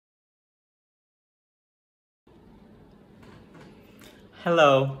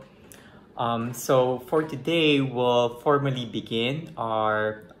Hello. So for today, we'll formally begin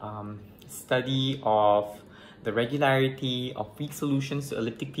our study of the regularity of weak solutions to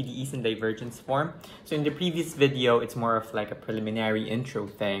elliptic PDEs in divergence form. So in the previous video, it's more of like a preliminary intro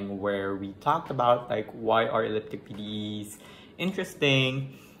thing where we talked about like why are elliptic PDEs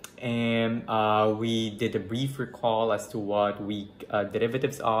interesting, and we did a brief recall as to what weak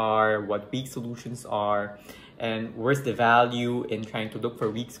derivatives are, what weak solutions are, and where's the value in trying to look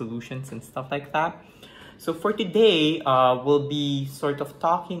for weak solutions and stuff like that. So for today, we'll be sort of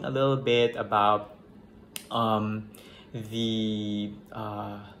talking a little bit about the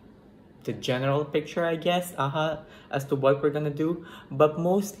general picture, I guess, as to what we're gonna do. But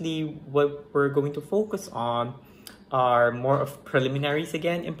mostly what we're going to focus on are more of preliminaries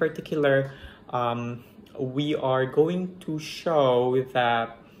again. In particular, we are going to show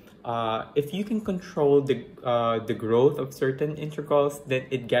that if you can control the growth of certain integrals, then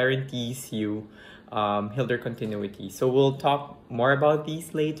it guarantees you Hölder continuity. So we'll talk more about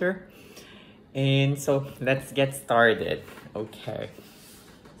these later. And so let's get started. Okay.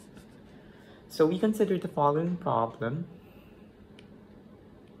 So we consider the following problem.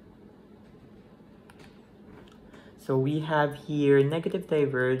 So we have here negative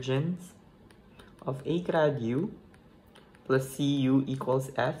divergence of a grad u plus cu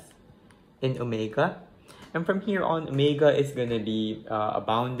equals f in omega. And from here on, omega is going to be a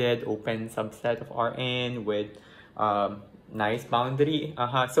bounded open subset of Rn with nice boundary.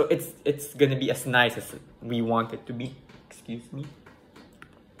 So it's going to be as nice as we want it to be. Excuse me.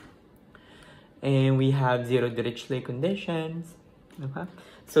 And we have zero Dirichlet conditions.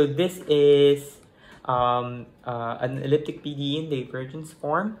 So this is an elliptic PDE in divergence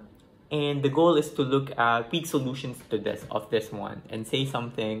form. And the goal is to look at weak solutions to this one and say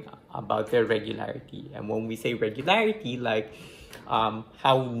something about their regularity. And when we say regularity, like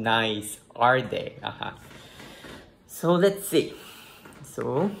how nice are they? So let's see.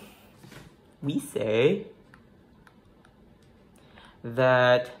 So we say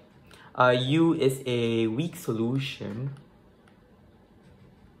that U is a weak solution.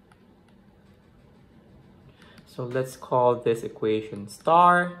 So let's call this equation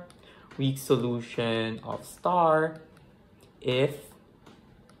star. Weak solution of star if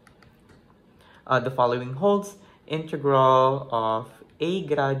the following holds: integral of a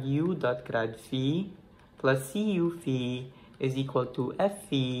grad u dot grad phi plus cu phi is equal to f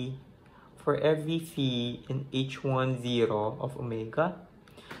phi for every phi in h10 of omega.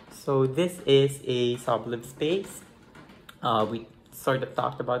 So this is a sublib space. We sort of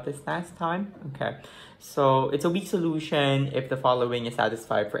talked about this last time. Okay. So it's a weak solution if the following is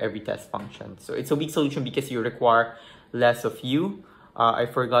satisfied for every test function. So it's a weak solution because you require less of u. I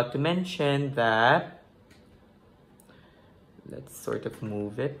forgot to mention that. Let's sort of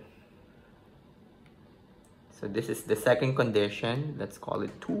move it. So this is the second condition. Let's call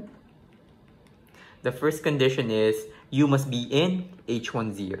it 2. The first condition is u must be in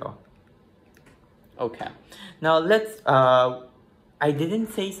h10. Okay. Now let's I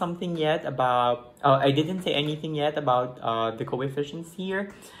didn't say anything yet about the coefficients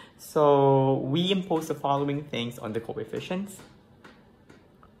here. So we impose the following things on the coefficients.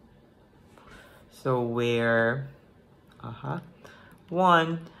 So where,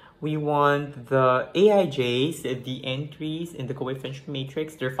 one, we want the aij's, the entries in the coefficient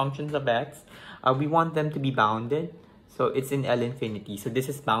matrix, they're functions of x. We want them to be bounded. So it's in L infinity. So this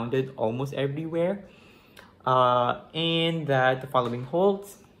is bounded almost everywhere. And that the following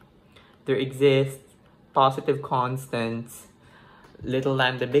holds. There exist positive constants, little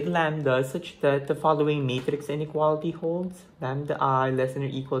lambda, big lambda, such that the following matrix inequality holds. Lambda I less than or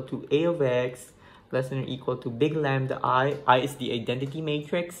equal to a of x less than or equal to big lambda I. I is the identity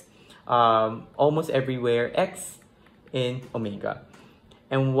matrix, almost everywhere, x in omega.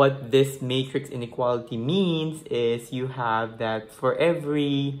 And what this matrix inequality means is you have that for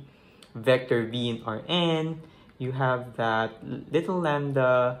every vector v in Rn, you have that little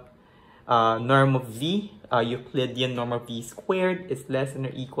lambda norm of v, Euclidean norm of v squared is less than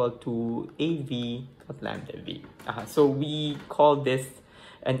or equal to av of lambda v. So we call this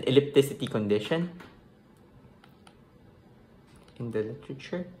an ellipticity condition in the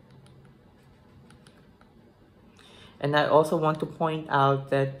literature. And I also want to point out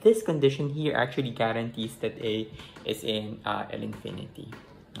that this condition here actually guarantees that A is in L infinity.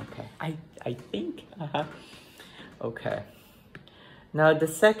 Okay, I think. Okay. Now the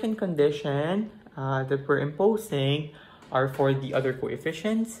second condition that we're imposing are for the other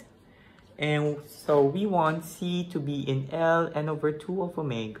coefficients. And so we want C to be in L n over 2 of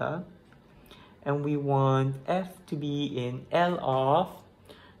omega. and we want f to be in L of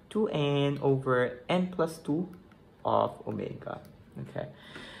 2n over n plus 2 of omega. Okay,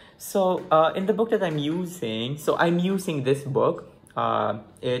 so in the book that I'm using, so I'm using this book.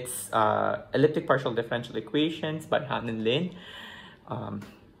 It's Elliptic Partial Differential Equations by Han and Lin.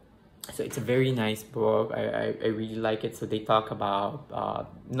 So it's a very nice book. I really like it. So they talk about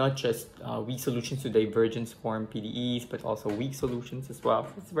not just weak solutions to divergence form PDEs, but also weak solutions as well.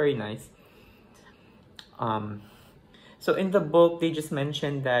 It's very nice. So in the book, they just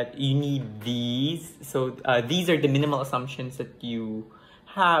mentioned that you need these. So these are the minimal assumptions that you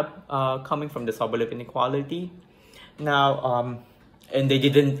have coming from the Sobolev inequality. Now, and they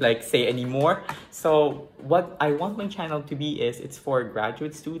didn't like say anymore. So what I want my channel to be is it's for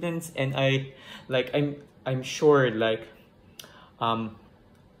graduate students, and I'm sure like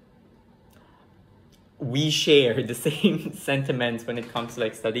we share the same sentiments when it comes to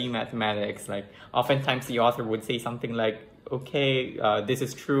like studying mathematics. Like oftentimes the author would say something like, okay, this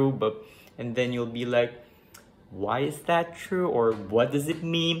is true, and then you'll be like, why is that true, or what does it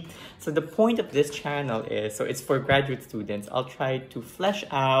mean? So the point of this channel is, so it's for graduate students. I'll try to flesh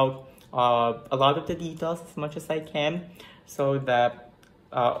out a lot of the details as much as I can, so that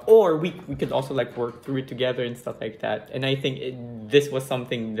or we could also like work through it together and stuff like that. And I think this was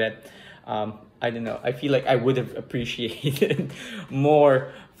something that I don't know, I feel like I would have appreciated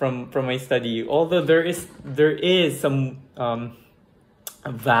more from my study, although there is some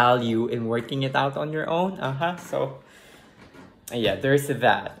value in working it out on your own. So yeah, there's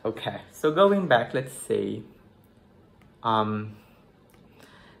that. Okay, so going back, let's say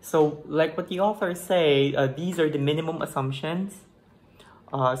so like what the authors say, these are the minimum assumptions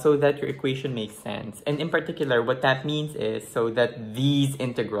so that your equation makes sense. And in particular, what that means is so that these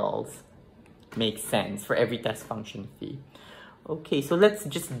integrals make sense for every test function phi. Okay, so let's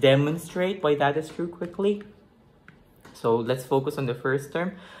just demonstrate why that is true quickly. So let's focus on the first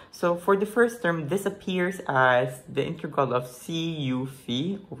term. So for the first term, this appears as the integral of cu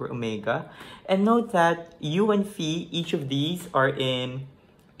phi over omega. And note that u and phi, each of these are in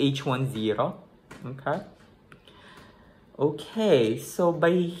h10. Okay. Okay, so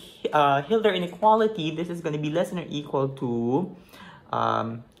by Hölder inequality, this is going to be less than or equal to,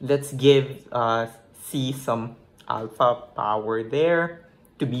 let's give C some alpha power there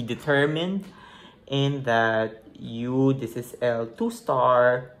to be determined, and that U, this is L2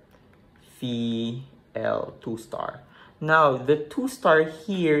 star, phi L2 star. Now, the 2 star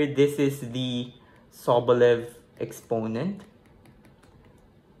here, this is the Sobolev exponent.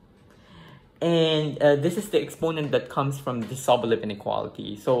 And this is the exponent that comes from the Sobolev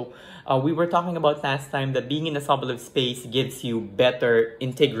inequality. So we were talking about last time that being in a Sobolev space gives you better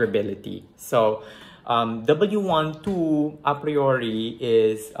integrability. So W12 a priori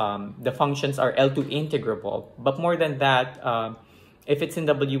is the functions are L2 integrable. But more than that, if it's in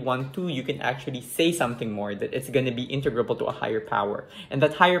W12, you can actually say something more, that it's going to be integrable to a higher power. And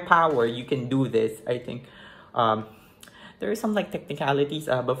that higher power, you can do this, I think. There are some like technicalities,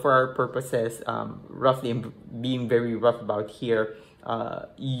 but for our purposes, roughly being very rough about here,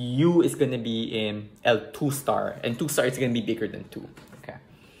 U is going to be in L2 star, and 2 star is going to be bigger than 2. Okay.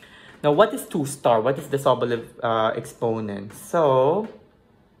 Now, what is 2 star? What is the Sobolev exponent? So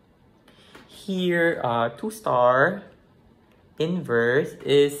here, 2 star inverse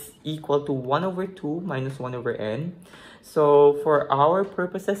is equal to 1 over 2 minus 1 over n. So for our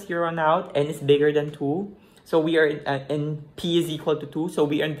purposes here on out, n is bigger than 2. So we are in P is equal to 2. So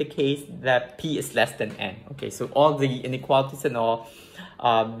we are in the case that P is less than n. Okay, so all the inequalities and all,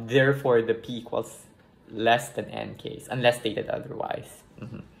 therefore the P equals less than n case, unless stated otherwise.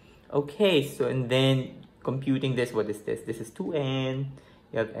 Okay, so and then computing this, what is this? This is 2n,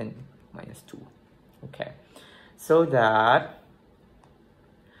 you have n minus 2. Okay, so that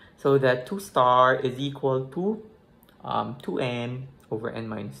 2 star is equal to 2n over n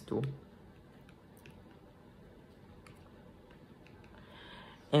minus 2.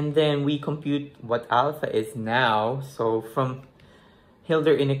 And then we compute what alpha is now. So from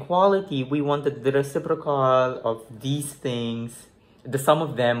Hölder inequality, we wanted the reciprocal of these things, the sum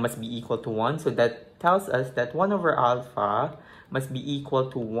of them must be equal to 1. So that tells us that 1 over alpha must be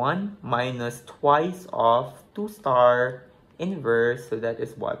equal to 1 minus twice of 2 star inverse. So that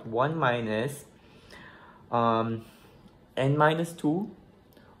is what? 1 minus n minus 2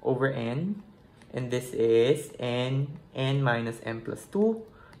 over n. And this is n minus n plus 2.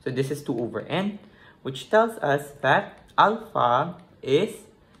 So this is 2 over n, which tells us that alpha is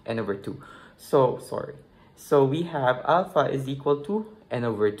n over 2. So we have alpha is equal to n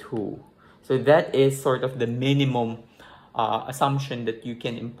over 2. So that is sort of the minimum assumption that you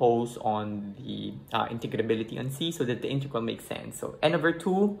can impose on the integrability on C so that the integral makes sense. So n over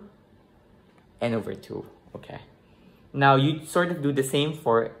 2, n over 2, okay. Now you sort of do the same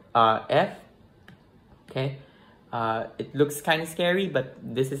for f, okay. It looks kind of scary, but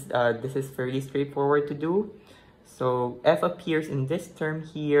this is fairly straightforward to do. So f appears in this term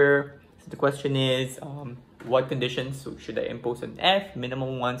here. So the question is, what conditions should I impose on f?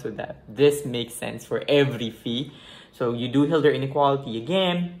 Minimum 1, so that this makes sense for every phi. So you do Hölder inequality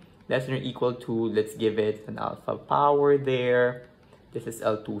again, less than or equal to, let's give it an alpha power there. This is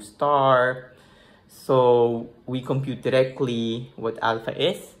L2 star. So we compute directly what alpha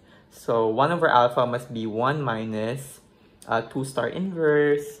is. So 1 over alpha must be 1 minus 2 star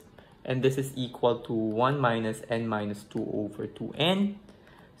inverse. And this is equal to 1 minus n minus 2 over 2n.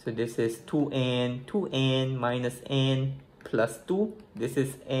 So this is 2n minus n plus 2. This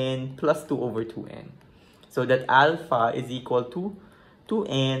is n plus 2 over 2n. So that alpha is equal to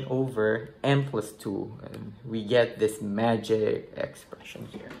 2n over n plus 2. And we get this magic expression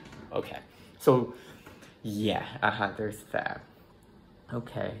here. Okay. So, yeah, there's that.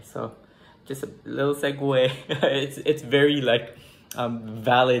 Okay, so just a little segue. it's very like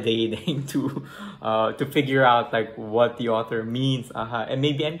validating to figure out like what the author means. And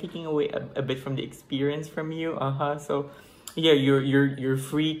maybe I'm taking away a bit from the experience from you. So yeah, you're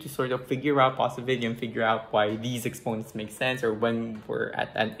free to sort of figure out possibility and figure out why these exponents make sense, or when we're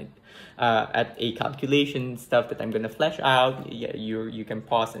at a calculation stuff that I'm gonna flesh out. Yeah, you can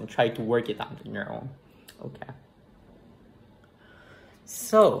pause and try to work it out on your own. Okay.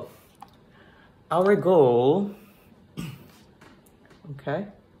 So our goal, okay.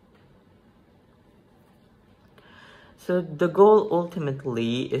 So the goal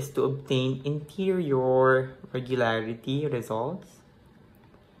ultimately is to obtain interior regularity results.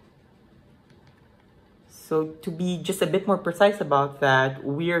 So to be just a bit more precise about that,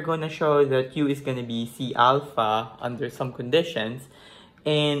 we are going to show that U is going to be C alpha under some conditions.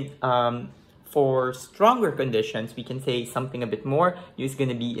 And for stronger conditions, we can say something a bit more. U is going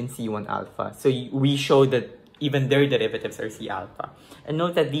to be in C1 alpha. So we show that even their derivatives are C alpha. And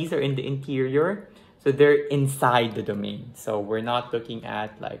note that these are in the interior. So they're inside the domain. So we're not looking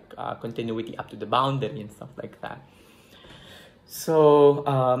at like continuity up to the boundary and stuff like that. So,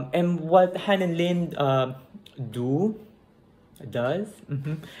 and what Han and Lin does,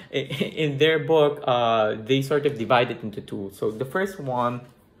 in their book, they sort of divide it into two. So the first one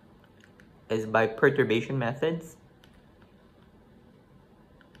is by perturbation methods,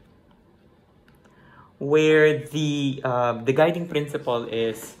 where the guiding principle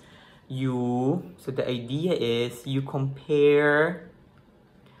is so the idea is you compare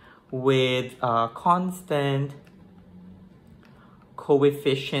with constant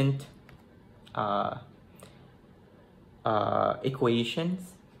coefficient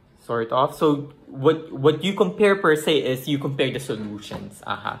equations, sort of. So what you compare per se is you compare the solutions.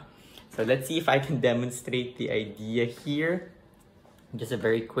 So let's see if I can demonstrate the idea here. Just a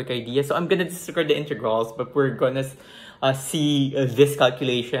very quick idea. So I'm gonna disregard the integrals, but we're gonna see this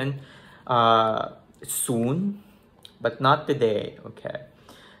calculation soon, but not today. Okay.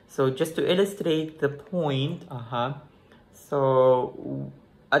 So just to illustrate the point, so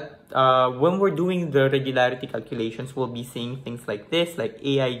when we're doing the regularity calculations, we'll be seeing things like this, like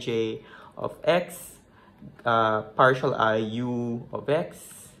aij of x, partial iu of x,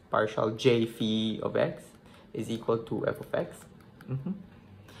 partial j phi of x is equal to f of x.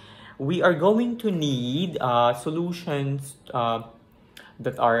 We are going to need solutions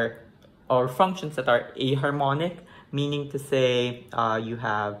that are, or functions that are aharmonic, meaning to say you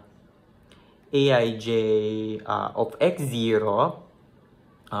have aij of x0,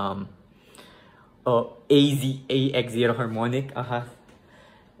 ax0 harmonic,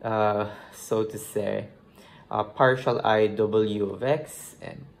 so to say, partial iw of x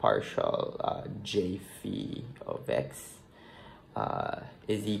and partial j phi of x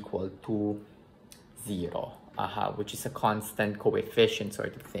is equal to 0, which is a constant coefficient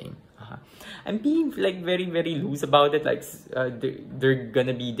sort of thing. I'm being like very, very loose about it. Like they're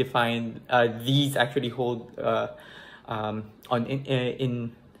gonna be defined. These actually hold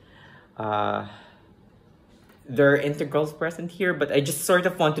there are integrals present here, but I just sort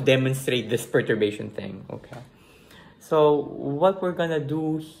of want to demonstrate this perturbation thing. Okay. So what we're gonna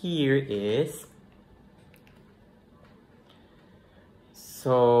do here is,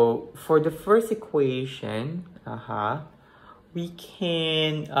 so for the first equation, we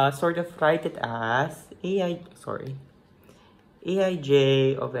can sort of write it as aij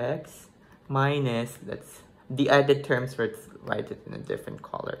of x minus, the added terms, let's write it in a different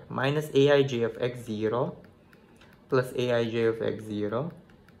color, minus aij of x0 plus aij of x0.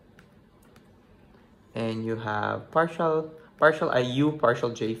 And you have partial iu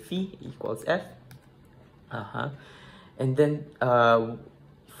partial j phi equals f. And then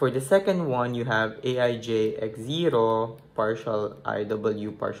for the second one, you have aij x0 partial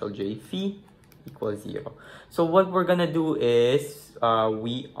iw partial j phi equals 0. So what we're gonna do is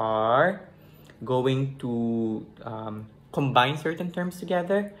we are going to combine certain terms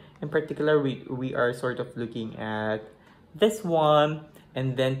together. In particular, we are sort of looking at this one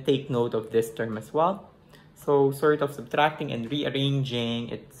and then take note of this term as well. So sort of subtracting and rearranging,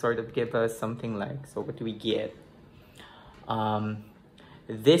 it sort of gives us something like, so what do we get?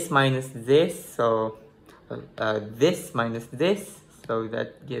 This minus this, so this minus this, so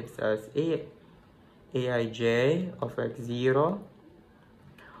that gives us aij of x0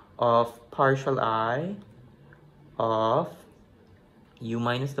 of partial I of u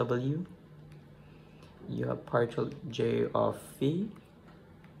minus w. You have partial j of phi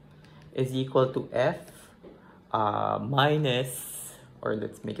is equal to f minus, or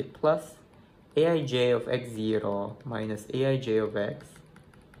let's make it plus, aij of x0 minus aij of x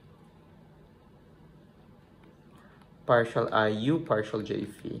partial iu partial j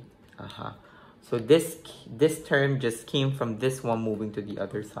phi. So this term just came from this one moving to the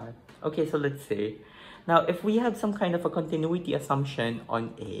other side. Okay, so let's say, now if we have some kind of a continuity assumption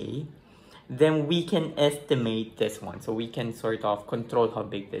on A, then we can estimate this one. So we can sort of control how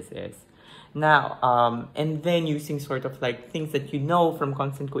big this is. Now, and then using sort of like things that you know from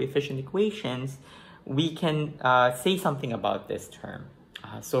constant coefficient equations, we can say something about this term.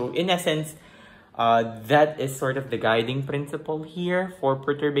 So in essence, that is sort of the guiding principle here for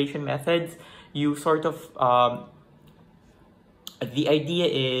perturbation methods. You sort of, the idea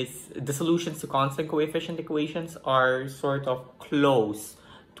is the solutions to constant coefficient equations are sort of close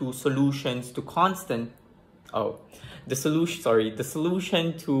to solutions to constant, the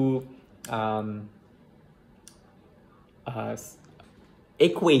solution to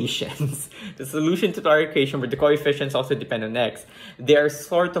equations, the solution to our equation where the coefficients also depend on x, they are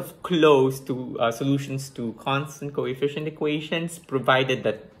sort of close to solutions to constant coefficient equations, provided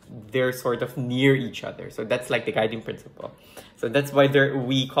that they're sort of near each other. So that's like the guiding principle. So that's why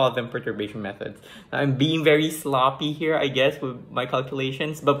we call them perturbation methods. Now, I'm being very sloppy here, I guess, with my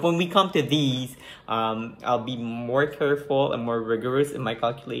calculations. But when we come to these, I'll be more careful and more rigorous in my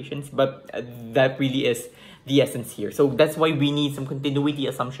calculations. But that really is the essence here. So that's why we need some continuity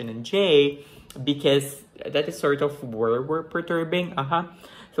assumption in J, because that is sort of where we're perturbing.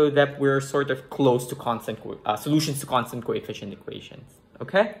 So that we're sort of close to constant solutions to constant coefficient equations.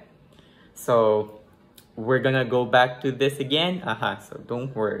 Okay, so we're gonna go back to this again. So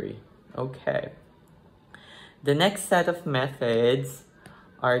don't worry. Okay, the next set of methods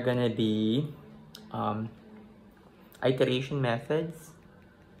are gonna be iteration methods.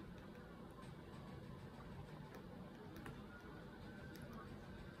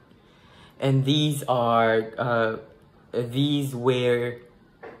 And these are these were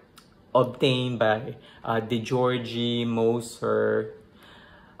obtained by De Giorgi, Moser.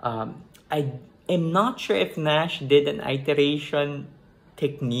 I am not sure if Nash did an iteration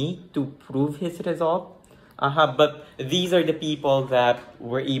technique to prove his result. But these are the people that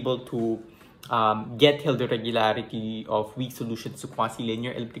were able to get Hölder regularity of weak solutions to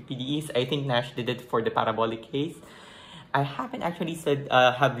quasi-linear elliptic PDEs. I think Nash did it for the parabolic case. I haven't actually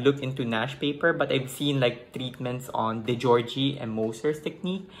have looked into Nash paper, but I've seen like treatments on De Giorgi and Moser's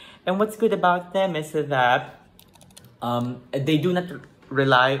technique. And what's good about them is that they do not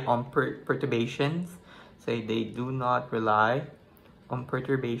rely on perturbations. So they do not rely on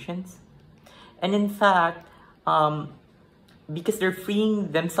perturbations. And in fact, because they're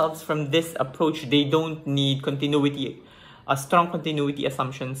freeing themselves from this approach, they don't need strong continuity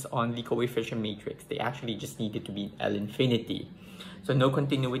assumptions on the coefficient matrix. They actually just need it to be L infinity. So no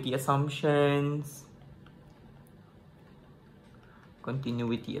continuity assumptions.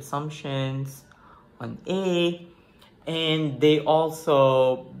 Continuity assumptions on A. And they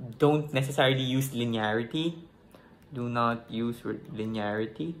also don't necessarily use linearity. Do not use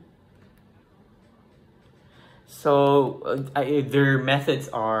linearity. So their methods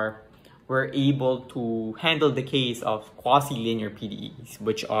were able to handle the case of quasi-linear PDEs,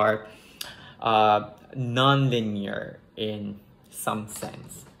 which are non-linear in some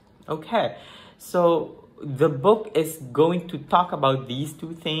sense. Okay, so the book is going to talk about these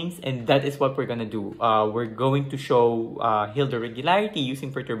two things, and that is what we're going to do. We're going to show Hölder regularity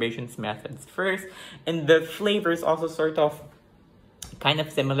using perturbations methods first, and the flavor is also sort of kind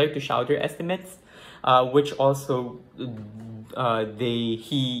of similar to Schauder estimates, which also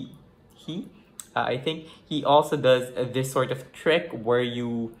I think he also does this sort of trick where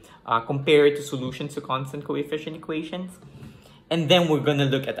you compare it to solutions to constant coefficient equations. And then we're going to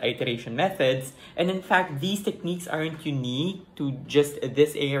look at iteration methods. And in fact, these techniques aren't unique to just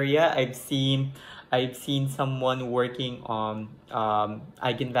this area. I've seen someone working on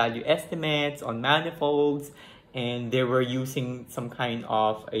eigenvalue estimates on manifolds, and they were using some kind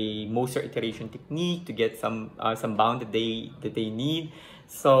of a Moser iteration technique to get some bound that they need.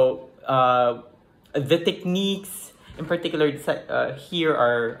 So the techniques in particular here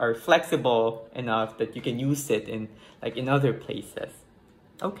are flexible enough that you can use it in other places.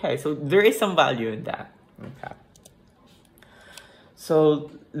 Okay, so there is some value in that. Okay.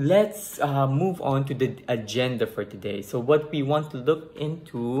 So let's move on to the agenda for today. So what we want to look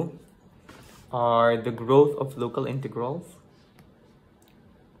into are the growth of local integrals.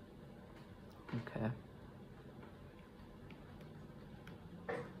 Okay.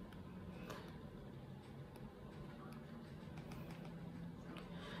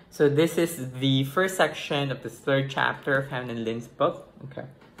 So this is the first section of the third chapter of Han and Lin's book. Okay.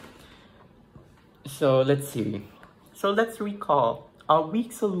 So let's see. So let's recall. Our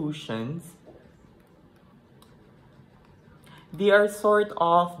weak solutions, they are sort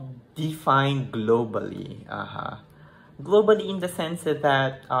of defined globally. Globally in the sense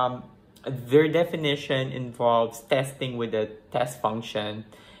that their definition involves testing with a test function.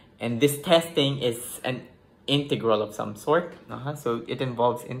 And this testing is an integral of some sort. So it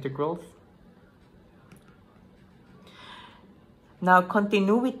involves integrals. Now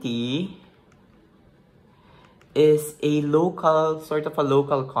continuity is a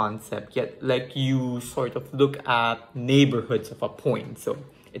local concept, yet like you sort of look at neighborhoods of a point. So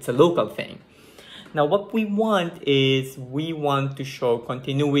it's a local thing. Now what we want is we want to show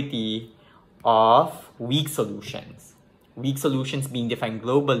continuity of weak solutions. Weak solutions being defined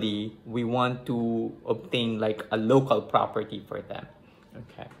globally, we want to obtain like a local property for them.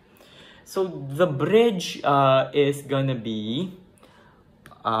 Okay. So the bridge is gonna be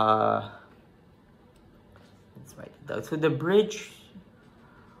let's write it down. So the bridge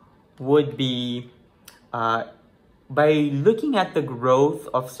would be by looking at the growth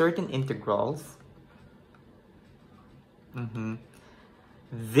of certain integrals.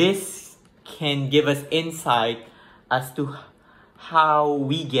 This can give us insight as to how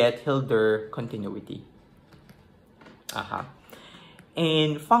we get Hölder continuity.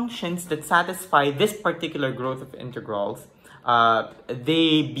 And functions that satisfy this particular growth of integrals,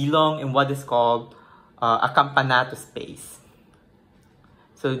 they belong in what is called a campanato space.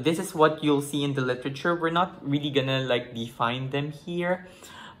 So this is what you'll see in the literature. We're not really gonna like define them here,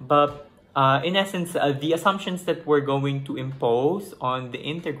 but in essence, the assumptions that we're going to impose on the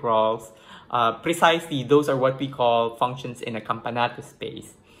integrals, precisely those are what we call functions in a campanato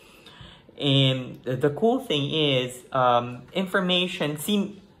space. And the cool thing is information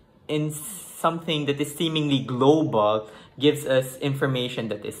in something that is seemingly global gives us information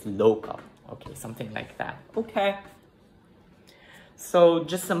that is local. Okay, something like that. Okay. So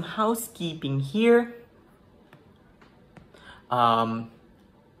just some housekeeping here.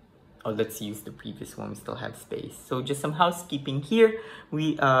 Let's use the previous one. We still have space. So just some housekeeping here.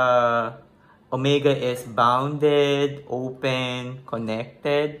 We omega is bounded, open,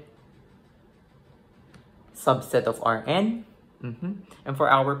 connected, subset of Rn. And for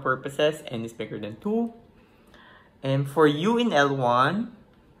our purposes, n is bigger than 2. And for u in L1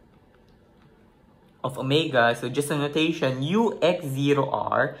 of omega, so just a notation, u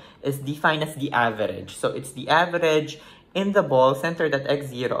x0r is defined as the average. So it's the average in the ball centered at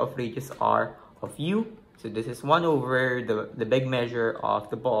x0 of radius r of u. So this is 1 over the big measure of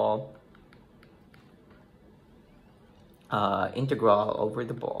the ball, integral over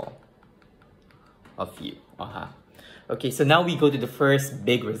the ball of u. Okay, so now we go to the first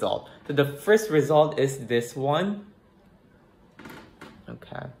big result. So the first result is this one.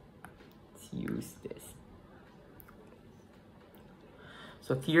 Okay, let's use this.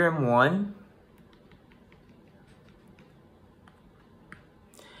 So theorem 1.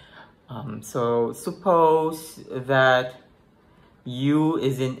 So suppose that u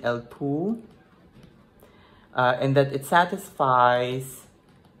is in L2 and that it satisfies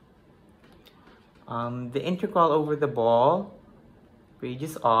the integral over the ball,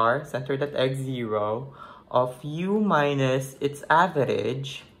 radius r, centered at x0, of u minus its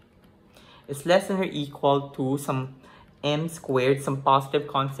average is less than or equal to some m squared, some positive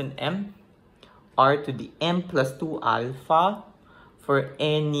constant m, r to the m plus 2 alpha for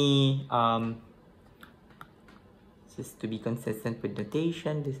any, just to be consistent with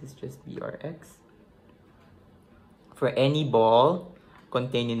notation, this is just brx, for any ball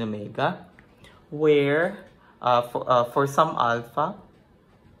contained in omega, where for some alpha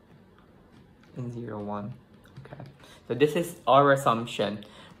in 0, 1. Okay, so this is our assumption.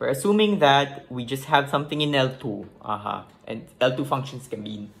 We're assuming that we just have something in L2. And L2 functions can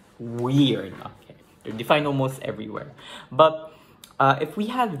be weird. Okay, they're defined almost everywhere. But if we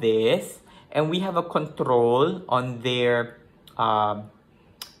have this and we have a control on their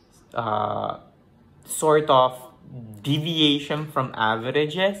sort of deviation from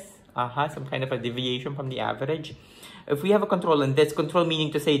averages, some kind of a deviation from the average. If we have a control on this, control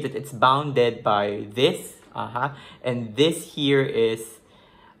meaning to say that it's bounded by this, and this here is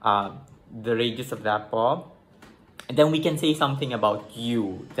the radius of that ball, and then we can say something about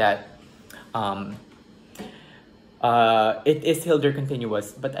U, that it is Hölder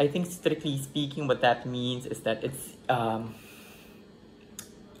continuous. But I think strictly speaking, what that means is that it's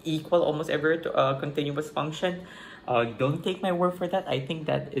equal almost everywhere to a continuous function. Don't take my word for that. I think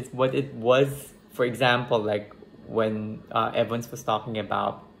that is what it was, for example, like when Evans was talking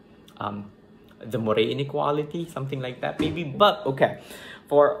about the Moser inequality, something like that maybe. But okay,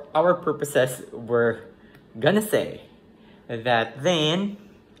 for our purposes, we're gonna say that then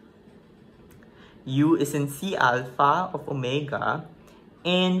U is in C alpha of omega,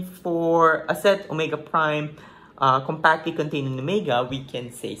 and for a set omega prime compactly contained in omega, we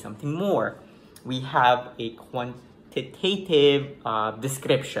can say something more. We have a quantitative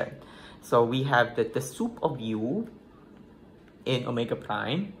description. So we have that the sup of U in omega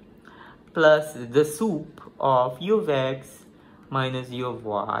prime plus the sup of U of x minus U of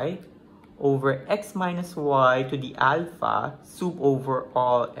y over x minus y to the alpha sup over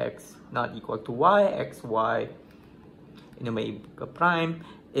all x not equal to y, x, y in omega prime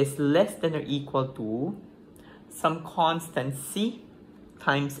is less than or equal to some constant c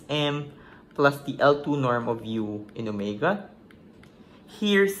times m plus the L2 norm of U in omega.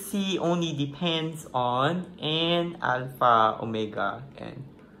 Here, C only depends on n alpha omega and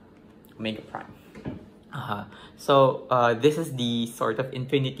omega prime. So this is the sort of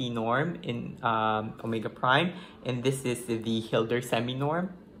infinity norm in omega prime, and this is the Hölder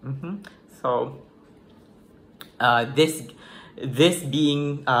semi-norm. So this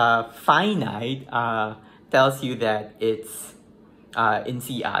being finite tells you that it's in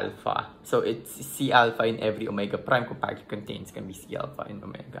C alpha. So it's C alpha in every omega prime compactly contains can be C alpha in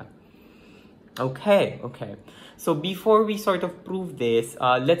omega. Okay. So before we sort of prove this,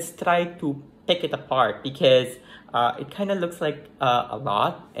 let's try to pick it apart, because it kind of looks like a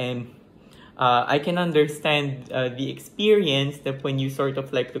lot, and I can understand the experience that when you sort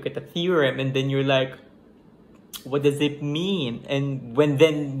of like look at the theorem and then you're like, what does it mean? And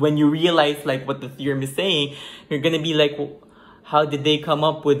when you realize like what the theorem is saying, you're gonna be like, well, how did they come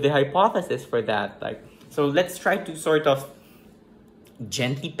up with the hypothesis for that? Like, so let's try to sort of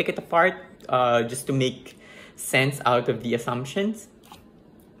gently pick it apart, just to make sense out of the assumptions.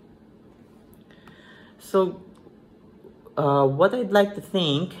 So what I'd like to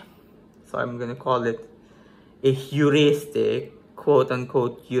think, so I'm gonna call it a heuristic, quote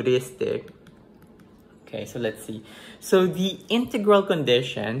unquote heuristic. Okay, so let's see. So the integral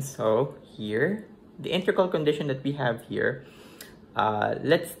condition, so here, the integral condition that we have here,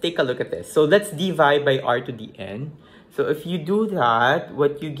 let's take a look at this. So let's divide by r to the n. So if you do that,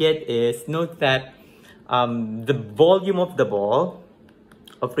 what you get is, note that the volume of the ball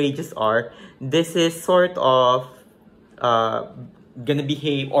of radius r, this is sort of gonna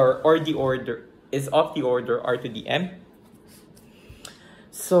behave, or the order is of the order r to the m.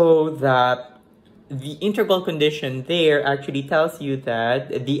 So that the integral condition there actually tells you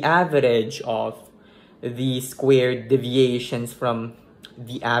that the average of the squared deviations from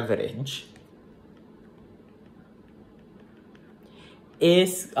the average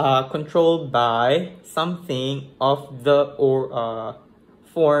is controlled by something of the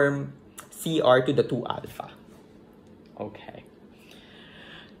form CR to the 2 alpha. Okay.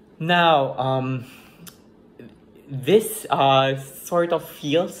 Now, this sort of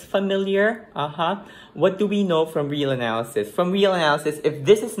feels familiar. What do we know from real analysis? From real analysis, if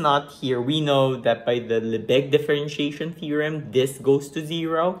this is not here, we know that by the Lebesgue differentiation theorem, this goes to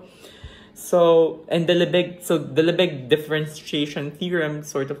 0. So, and the Lebesgue differentiation theorem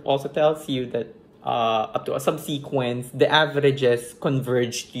sort of also tells you that up to a subsequence, the averages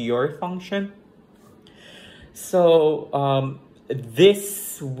converge to your function. So,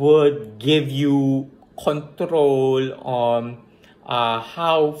 this would give you control on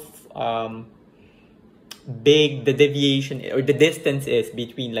how big the deviation or the distance is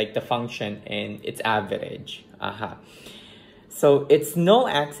between like the function and its average. So it's no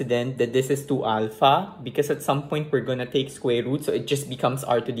accident that this is 2 alpha, because at some point we're going to take square root, so it just becomes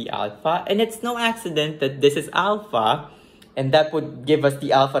r to the alpha. And it's no accident that this is alpha, and that would give us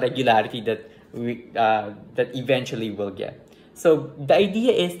the alpha regularity that that eventually we'll get. So the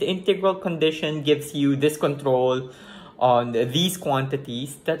idea is the integral condition gives you this control on these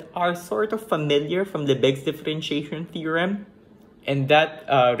quantities that are sort of familiar from Lebesgue's differentiation theorem, and that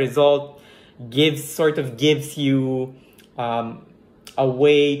result gives you a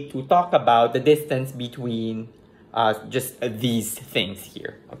way to talk about the distance between just these things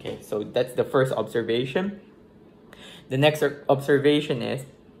here. Okay, so that's the first observation. The next observation is,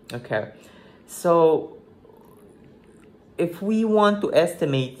 okay, so if we want to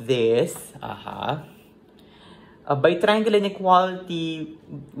estimate this, by triangle inequality,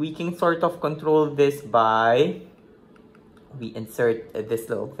 we can sort of control this by, we insert this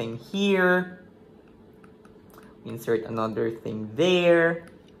little thing here, we insert another thing there,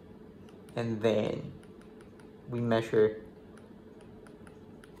 and then we measure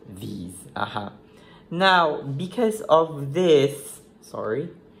these. Now, because of this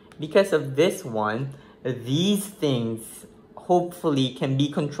one, these things hopefully can be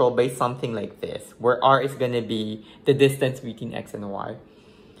controlled by something like this, where r is going to be the distance between x and y.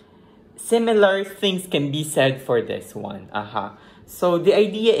 Similar things can be said for this one. So the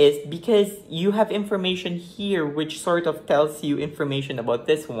idea is, because you have information here which sort of tells you information about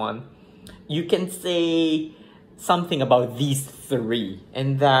this one, you can say something about these three,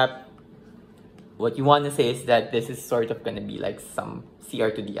 and that what you want to say is that this is sort of going to be like some CR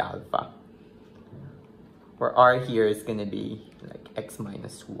to the alpha, where r here is going to be like x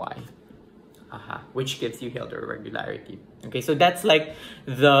minus y, which gives you Hölder regularity. Okay, so that's like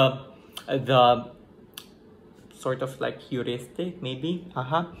the sort of like heuristic, maybe,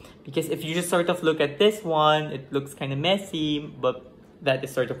 because if you just sort of look at this one, it looks kind of messy, but that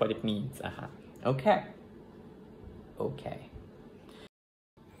is sort of what it means. Okay.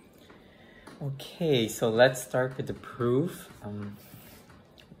 Okay, so let's start with the proof.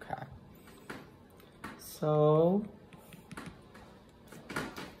 Okay. So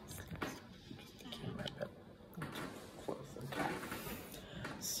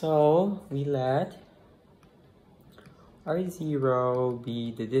we let R0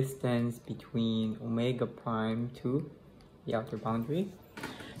 be the distance between omega prime to the outer boundary.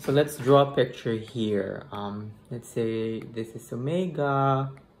 So let's draw a picture here. Let's say this is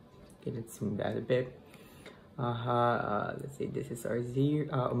omega. Okay, let's zoom that a bit. Let's say this is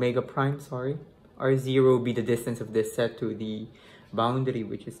R0, omega prime, sorry. R0 be the distance of this set to the boundary,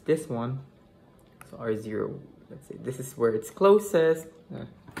 which is this one. So R0, let's say this is where it's closest.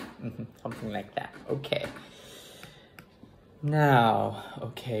 Something like that. Okay. Now,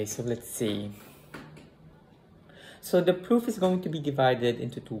 okay, so let's see. So the proof is going to be divided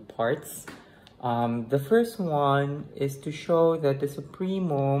into two parts. The first one is to show that the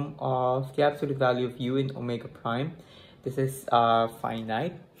supremum of the absolute value of u in omega prime, this is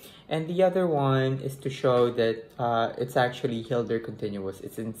finite. And the other one is to show that it's actually Hölder continuous.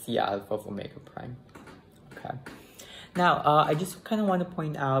 It's in C alpha of omega prime. Okay. Now, I just kind of want to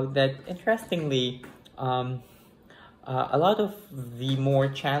point out that, interestingly, a lot of the more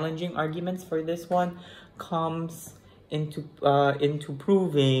challenging arguments for this one comes into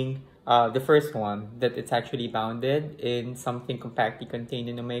proving the first one, that it's actually bounded in something compactly contained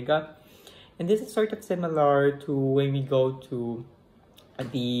in omega. And this is sort of similar to when we go to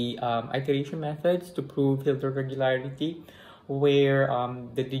the iteration methods to prove Hölder regularity, where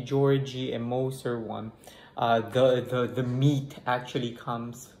the Giorgi and Moser one, the meat actually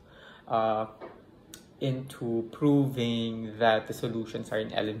comes into proving that the solutions are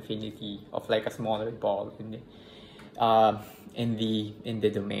in L infinity of like a smaller ball in the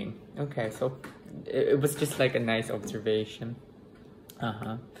domain. Okay, so it was just like a nice observation.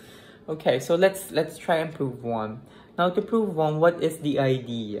 Okay, so let's try and prove one. Now, to prove one, what is the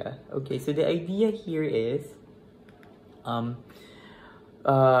idea? Okay, so the idea here is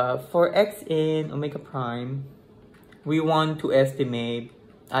for x in omega prime, we want to estimate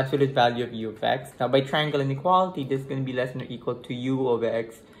absolute value of u of x. Now, by triangle inequality, this is going to be less than or equal to u of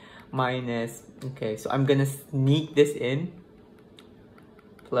x minus, okay, so I'm going to sneak this in,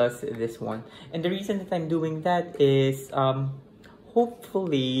 plus this one. And the reason that I'm doing that is,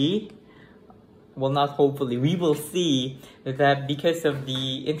 hopefully, well, not hopefully, we will see that because of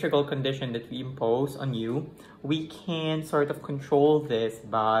the integral condition that we impose on u, we can sort of control this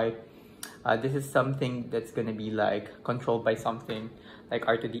by, this is something that's going to be like controlled by something like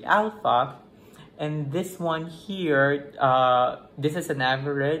r to the alpha, And this one here, this is an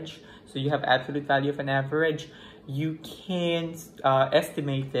average. So you have absolute value of an average. You can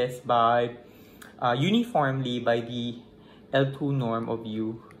estimate this by uniformly by the L2 norm of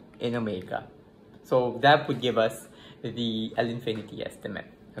u in omega. So that would give us the L infinity estimate.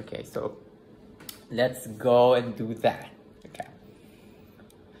 Okay, so let's go and do that. Okay.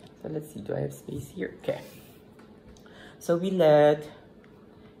 So let's see, do I have space here? Okay. So we let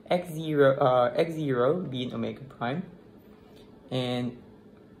x0 be in omega prime, and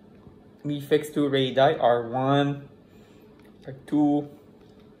we fix two radii, r1, r2.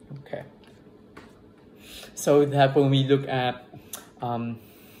 Okay. So that when we look at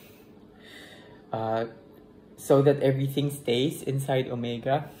so that everything stays inside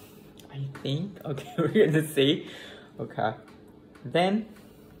omega, I think. Okay, we're gonna say, okay. Then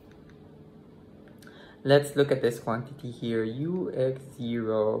let's look at this quantity here,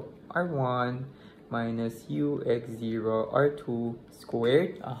 ux0 r1 minus ux0 r2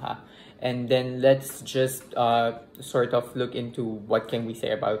 squared. And then let's just sort of look into what can we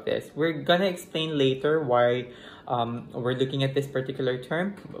say about this. We're gonna explain later why we're looking at this particular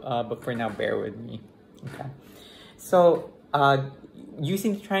term, but for now, bear with me. Okay. So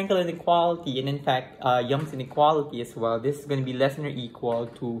using the triangle inequality, and in fact Young's inequality as well, this is going to be less than or equal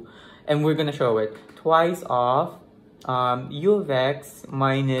to, and we're going to show it, twice of u of x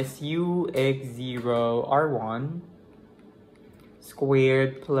minus ux0 r1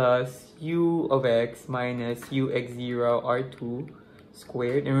 squared plus u of x minus ux0 r2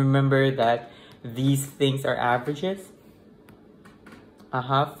 squared. And remember that these things are averages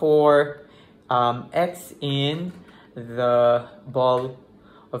for x in the ball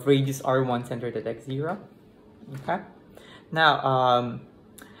of radius r1 centered at x0. Okay. Now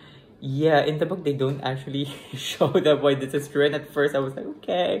yeah, in the book they don't actually show that why this is true, and at first I was like,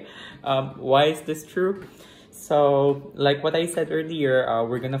 okay, why is this true? So like what I said earlier,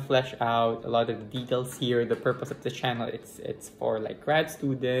 we're gonna flesh out a lot of the details here. The purpose of the channel, it's for like grad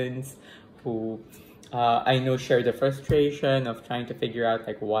students who I know share the frustration of trying to figure out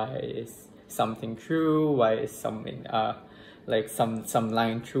like why is something true, why is something like some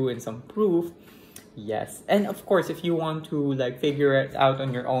line true and some proof. Yes, and of course if you want to like figure it out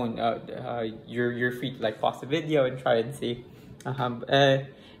on your own, you're free to like pause the video and try and see.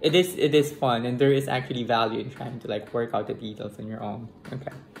 It is fun, and there is actually value in trying to like work out the details on your own.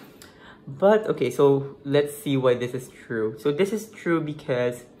 Okay, but okay, so let's see why this is true. So this is true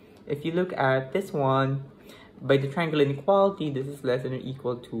because if you look at this one, by the triangle inequality, this is less than or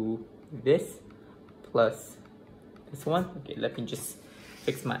equal to this plus this one. Okay, let me just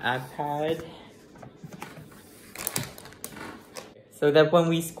fix my iPad. So that when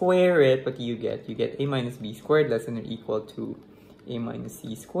we square it, what do you get? You get a minus b squared less than or equal to a minus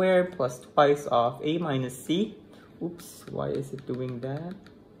c squared plus twice of a minus c. Oops, why is it doing that?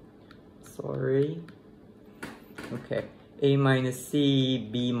 Sorry. Okay, a minus c,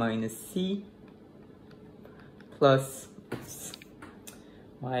 b minus c plus, oops,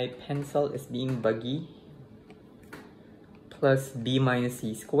 my pencil is being buggy, plus b minus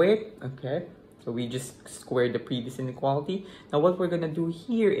c squared. Okay, so we just squared the previous inequality. Now what we're going to do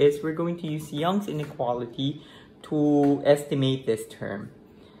here is we're going to use Young's inequality to estimate this term.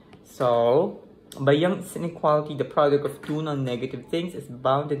 So by Young's inequality, the product of two non-negative things is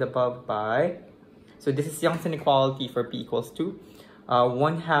bounded above by, so this is Young's inequality for p equals 2,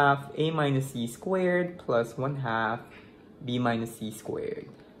 1/2 a minus c squared plus 1/2 b minus c squared.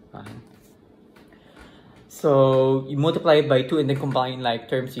 So you multiply it by 2 and then combine like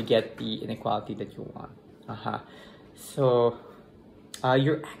terms, you get the inequality that you want. So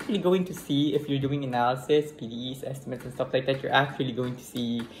you're actually going to see, if you're doing analysis, PDEs, estimates and stuff like that, you're actually going to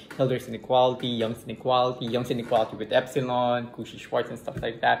see Hölder's inequality, Young's inequality with epsilon, Cauchy-Schwarz and stuff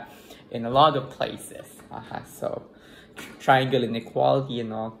like that in a lot of places. So triangle inequality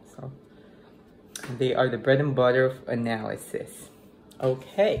and all. So they are the bread and butter of analysis.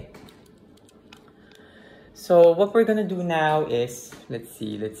 Okay. So what we're gonna do now is, let's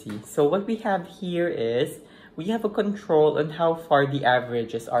see. So what we have here is, we have a control on how far the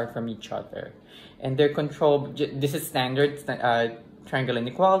averages are from each other. And they're controlled, this is standard triangle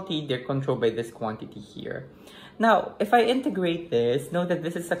inequality, they're controlled by this quantity here. Now, if I integrate this, know that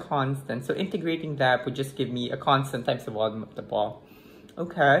this is a constant. So integrating that would just give me a constant times the volume of the ball.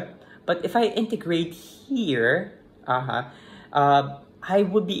 Okay, but if I integrate here, I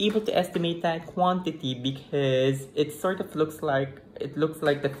would be able to estimate that quantity because it sort of looks like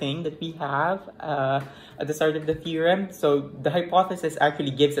the thing that we have at the start of the theorem. So the hypothesis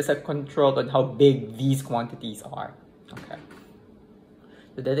actually gives us a control on how big these quantities are. Okay.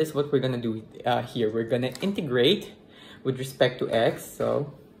 So that is what we're gonna do here. We're gonna integrate with respect to x.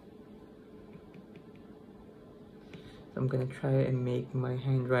 So I'm gonna try and make my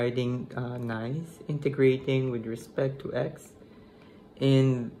handwriting nice. Integrating with respect to x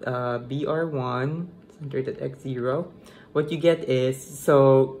in BR1 centered at x0. What you get is,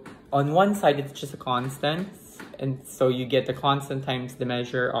 so on one side it's just a constant, and so you get the constant times the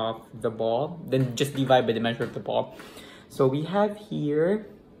measure of the ball, then just divide by the measure of the ball. So we have here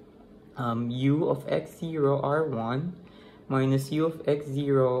u of x0 r1 minus u of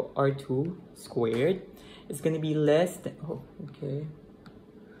x0 r2 squared is going to be less than,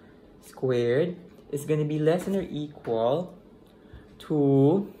 squared is going to be less than or equal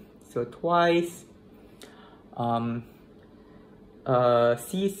to, so twice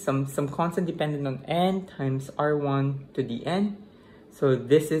C is some constant dependent on n times r1 to the n. So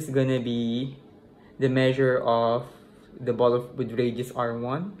this is gonna be the measure of the ball with radius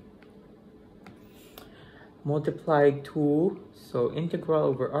r1 multiplied to, so integral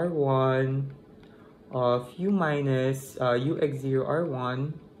over r1 of u minus ux0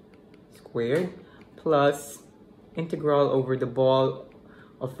 r1 squared plus integral over the ball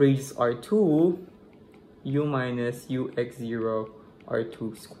of radius r2 u minus ux0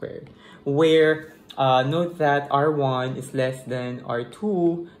 r2 squared, where note that r1 is less than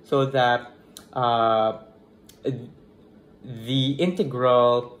r2, so that the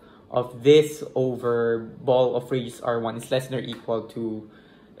integral of this over ball of radius r1 is less than or equal to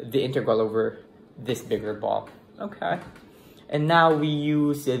the integral over this bigger ball. Okay, and now we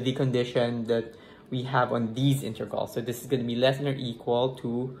use the condition that we have on these integrals. So this is going to be less than or equal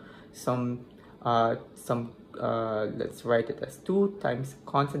to some let's write it as 2 times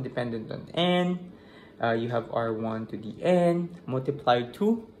constant dependent on n. You have r1 to the n multiplied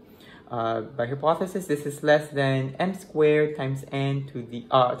to, by hypothesis, this is less than m squared times n to the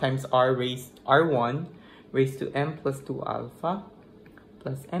times r1 raised to m plus 2 alpha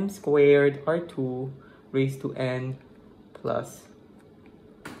plus m squared r2 raised to n plus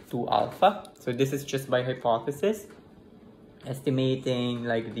 2 alpha. So this is just by hypothesis, estimating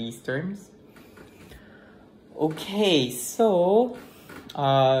like these terms. Okay, so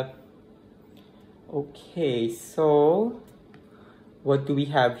what do we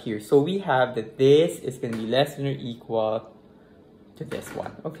have here? So we have that this is going to be less than or equal to this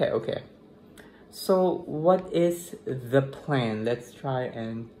one. Okay. So what is the plan? Let's try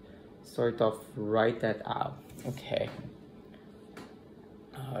and sort of write that out. Okay.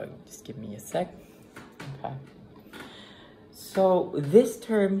 Just give me a sec. Okay. So this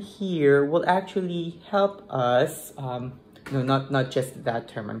term here will actually help us, no, not just that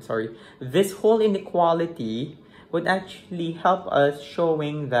term, I'm sorry. This whole inequality would actually help us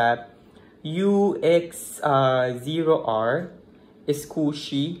showing that ux0r is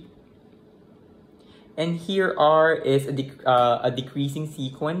Cauchy, and here r is a decreasing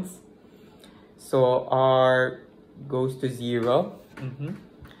sequence. So r goes to 0.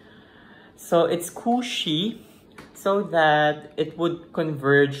 So it's Cauchy, so that it would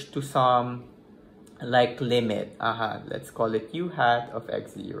converge to some like limit. Let's call it u hat of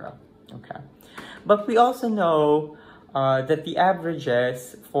x0. Okay. But we also know that the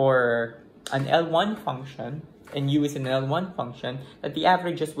averages for an L1 function, and u is an L1 function, that the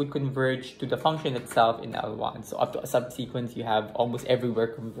averages would converge to the function itself in L1. So up to a subsequence, you have almost everywhere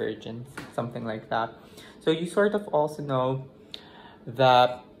convergence, something like that. So you sort of also know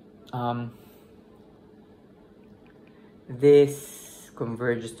that this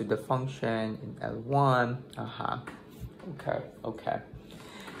converges to the function in L1. Okay.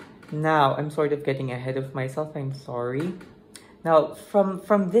 Now, I'm sort of getting ahead of myself, I'm sorry. Now,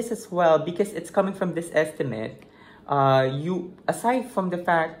 from this as well, because it's coming from this estimate, you, aside from the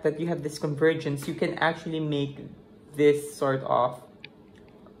fact that you have this convergence, you can actually make this sort of,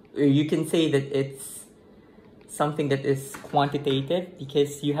 you can say that it's something that is quantitative,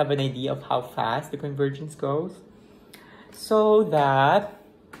 because you have an idea of how fast the convergence goes. So that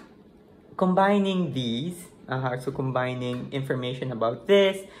combining these, so combining information about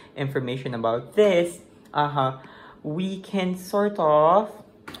this, we can sort of,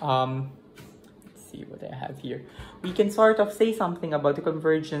 let's see what I have here. We can sort of say something about the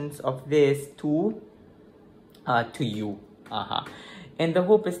convergence of this to u. And the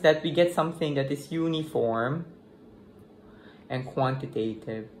hope is that we get something that is uniform and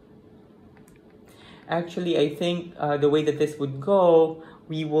quantitative. Actually, I think the way that this would go,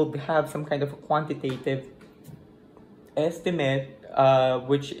 we will have some kind of a quantitative estimate,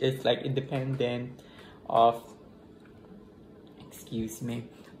 which is like independent of,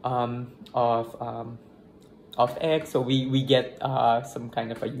 of x, so we get some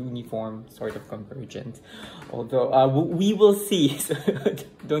kind of a uniform sort of convergence. Although we will see, so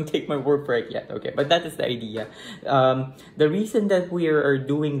don't take my word for it yet, okay? But that is the idea. The reason that we are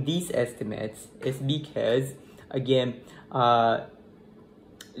doing these estimates is because, again,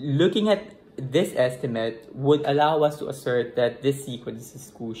 looking at this estimate would allow us to assert that this sequence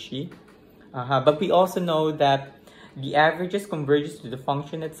is Cauchy. But we also know that the averages converges to the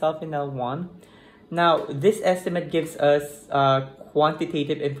function itself in L1. Now, this estimate gives us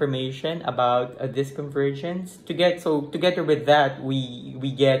quantitative information about this convergence. Together with that,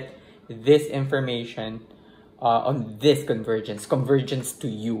 we get this information on this convergence to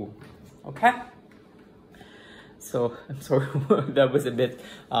U. Okay? So, I'm sorry, that was a bit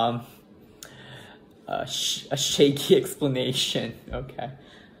a shaky explanation. Okay.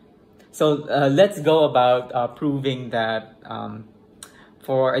 So let's go about proving that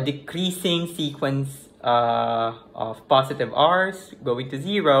for a decreasing sequence of positive r's going to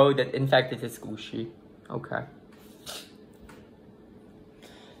 0, that in fact it is Cauchy. Okay.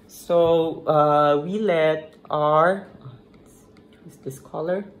 So we let r, choose this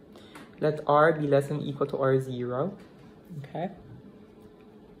color, let r be less than or equal to r0. Okay.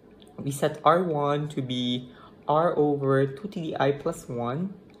 We set r1 to be r over 2 to the I plus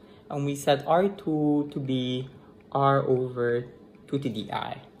 1. And we set r2 to be r over 2 to the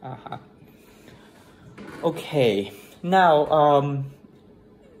I. Okay, now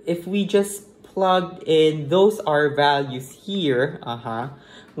if we just plug in those r values here,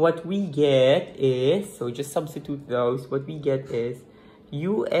 what we get is, so just substitute those, what we get is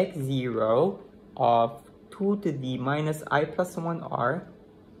ux0 of 2 to the minus I plus 1r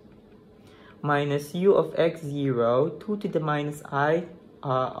minus u of x0 2 to the minus I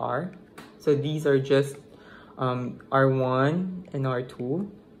r. So these are just r1 and r2.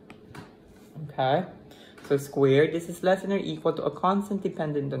 Okay, so squared, this is less than or equal to a constant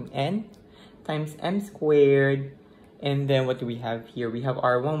dependent on n times m squared. And then what do we have here? We have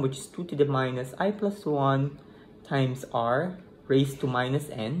r1, which is 2 to the minus I plus 1 times r raised to minus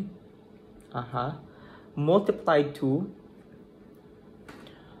n, multiplied to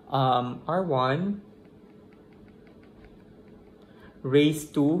r1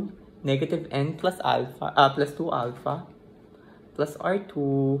 raised to negative n plus alpha, plus 2 alpha, plus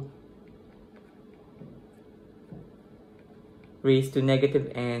r2 raised to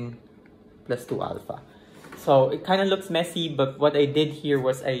negative n plus 2 alpha. So it kind of looks messy, but what I did here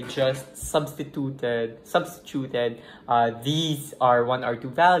was I just substituted these R1,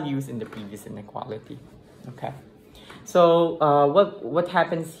 R2 values in the previous inequality. Okay. So what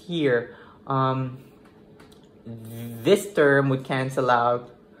happens here? This term would cancel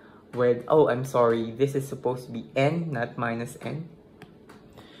out with, oh, I'm sorry, this is supposed to be n, not minus n.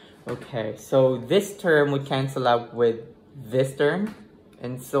 Okay, so this term would cancel out with this term,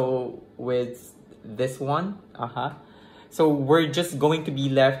 and so with this one, so we're just going to be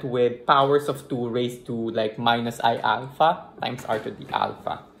left with powers of 2 raised to like minus I alpha times r to the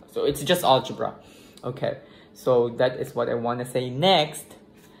alpha. So it's just algebra. Okay, so that is what I want to say next.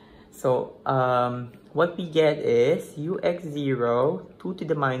 So what we get is ux0 2 to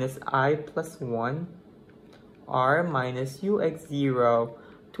the minus I plus 1 r minus ux0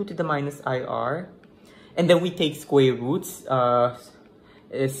 2 to the minus I r, and then we take square roots.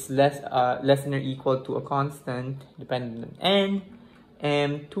 Is less than or equal to a constant dependent on n,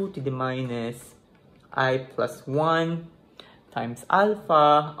 m 2 to the minus I plus 1 times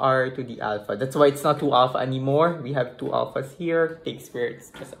alpha r to the alpha. That's why it's not 2 alpha anymore. We have 2 alphas here. Take square,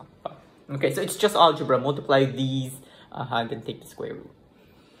 it's just alpha. Okay, so it's just algebra. Multiply these, then take the square root.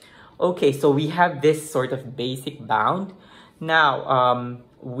 Okay, so we have this sort of basic bound. Now,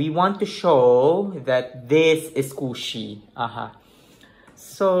 we want to show that this is Cauchy.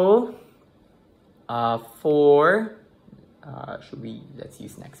 So, let's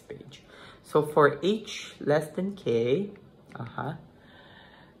use next page. So for h less than k,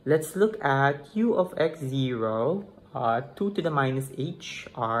 let's look at u of x0, 2 to the minus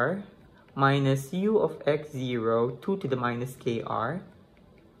hr, minus u of x0, 2 to the minus kr.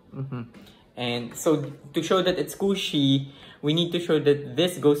 And so to show that it's Cauchy, we need to show that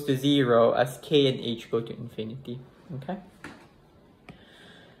this goes to 0 as k and h go to infinity. Okay?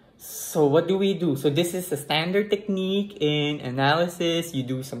 So what do we do? So this is a standard technique in analysis. You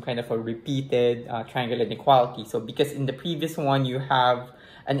do some kind of a repeated triangle inequality. So because in the previous one, you have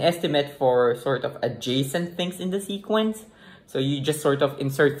an estimate for sort of adjacent things in the sequence. So you just sort of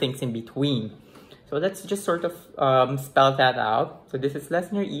insert things in between. So let's just sort of spell that out. So this is less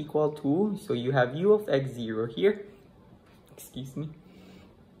than or equal to, so you have u of x0 here. Excuse me.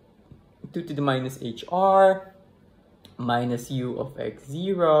 2 to the minus hr minus u of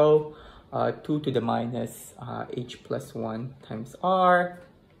x0, 2 to the minus h plus 1 times r,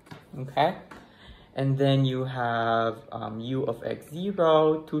 okay? And then you have u of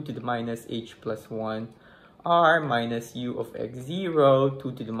x0, 2 to the minus h plus 1 r minus u of x0,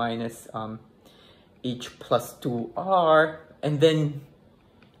 2 to the minus h plus 2 r, and then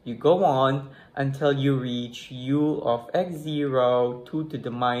you go on until you reach u of x0, 2 to the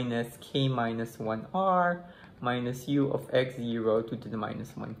minus k minus 1 r minus u of x0, 2 to the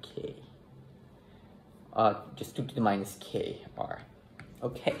minus 1 k. Just 2 to the minus k r.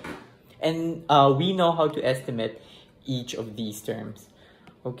 Okay. And we know how to estimate each of these terms.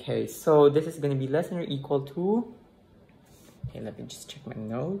 Okay, so this is going to be less than or equal to, okay, let me just check my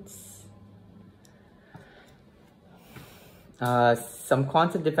notes. Some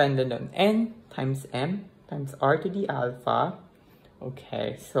constant dependent on n times m times r to the alpha.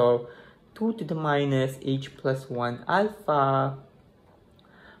 Okay, so 2 to the minus h plus 1 alpha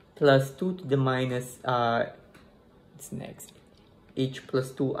plus 2 to the minus, what's next? H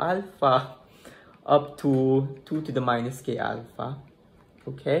plus 2 alpha up to 2 to the minus k alpha.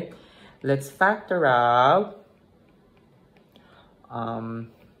 Okay, let's factor out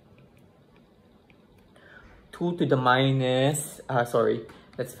 2 to the minus,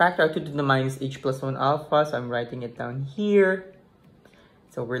 let's factor out 2 to the minus h plus 1 alpha. So I'm writing it down here.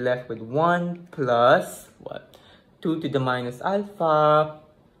 So we're left with 1 plus what? 2 to the minus alpha.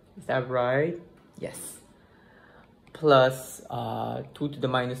 Is that right? Yes. Plus 2 to the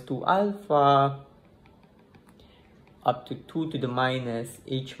minus 2 alpha up to 2 to the minus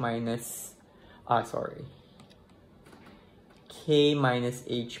h minus, k minus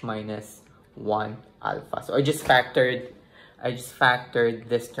h minus 1 alpha. So I just factored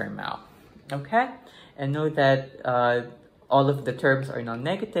this term out. Okay? And know that all of the terms are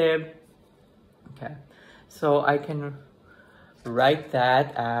non-negative. Okay. So I can write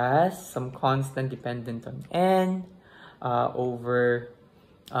that as some constant dependent on n over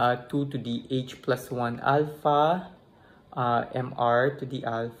 2 to the h plus 1 alpha mr to the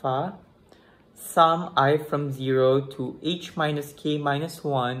alpha, sum I from 0 to h minus k minus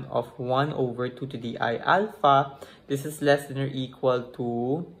 1 of 1 over 2 to the I alpha. This is less than or equal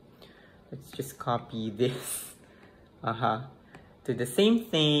to, let's just copy this, to the same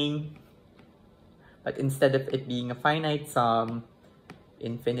thing, but instead of it being a finite sum,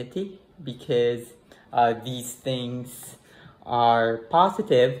 infinity, because these things are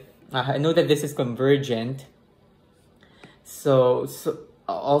positive. I know that this is convergent. So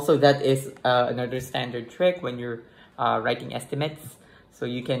also that is another standard trick when you're writing estimates. So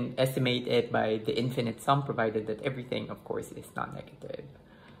you can estimate it by the infinite sum, provided that everything, of course, is non-negative.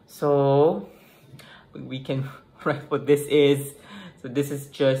 So we can write what this is. So this is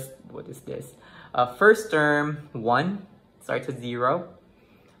just, what is this? First term, 1, starts at 0.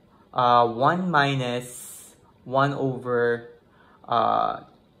 1 minus 1 over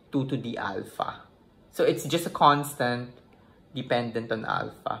 2 to the alpha. So it's just a constant dependent on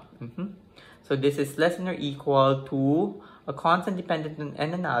alpha. So this is less than or equal to a constant dependent on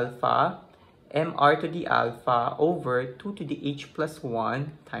n and alpha, mr to the alpha over 2 to the h plus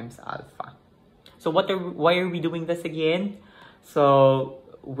 1 times alpha. So why are we doing this again? So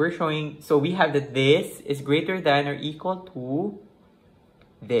we're showing, so we have that this is greater than or equal to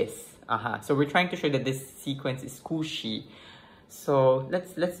this. So we're trying to show that this sequence is Cauchy. So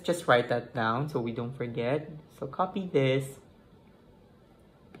let's just write that down so we don't forget. So copy this,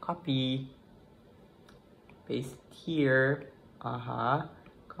 copy, paste here,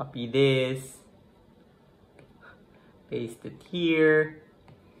 copy this, paste it here.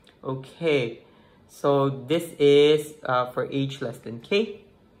 Okay, so this is for h less than k.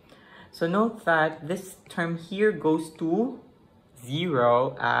 So note that this term here goes to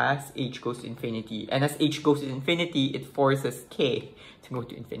 0 as h goes to infinity, and as h goes to infinity, it forces k to go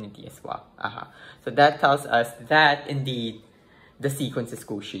to infinity as well. So that tells us that indeed the sequence is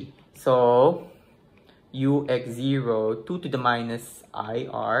Cauchy. So ux0, 2 to the minus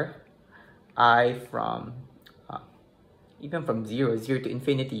ir, I from even from 0 to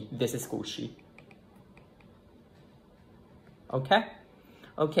infinity, this is Cauchy. Okay.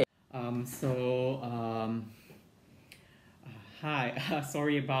 Hi,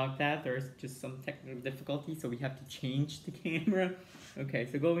 sorry about that. There's just some technical difficulty, so we have to change the camera. Okay,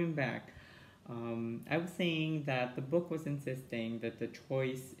 so going back, I was saying that the book was insisting that the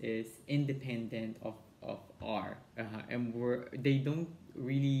choice is independent of R, and they don't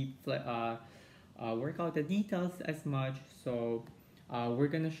really work out the details as much. So we're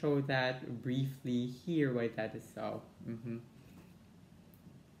gonna show that briefly here why that is so.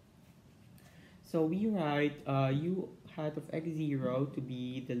 So we write u hat of x0 to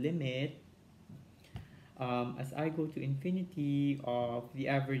be the limit as I go to infinity of the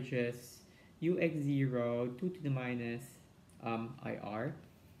averages ux0 2 to the minus ir.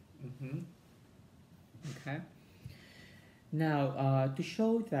 Okay. Now, to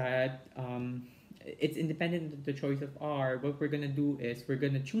show that it's independent of the choice of r, what we're going to do is we're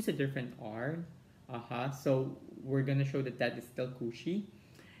going to choose a different r. So we're going to show that that is still Cauchy.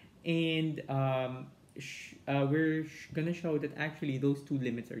 And we're going to show that actually those two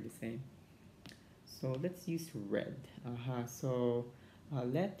limits are the same. So let's use red. So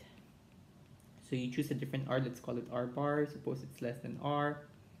so you choose a different r, let's call it r bar, suppose it's less than r.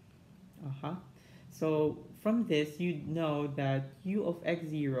 So from this, you know that u of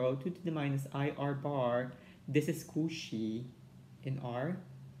x0 2 to the minus I r bar, this is Cauchy in r,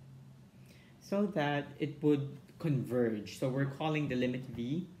 so that it would converge. So we're calling the limit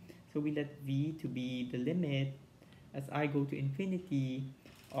v. So we let v to be the limit as I go to infinity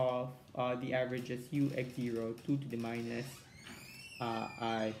of the averages u x0 2 to the minus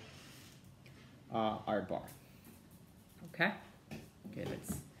I r bar. Okay? Okay,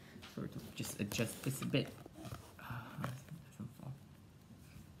 let's sort of just adjust this a bit.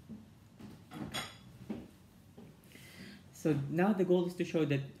 So now the goal is to show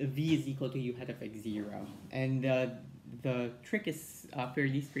that v is equal to u hat of x0. And the trick is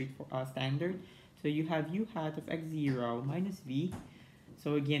fairly standard. So you have u hat of x0 minus v.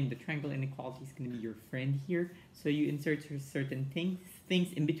 So again, the triangle inequality is going to be your friend here. So you insert certain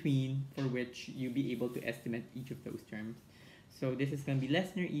things in between for which you'll be able to estimate each of those terms. So this is going to be less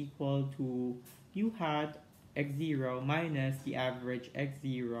than or equal to u hat x0 minus the average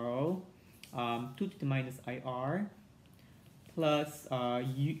x0 2 to the minus ir plus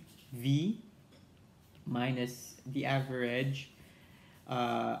v minus the average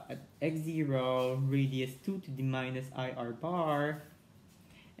at x0 radius 2 to the minus ir bar,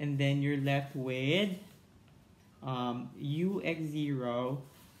 and then you're left with u x0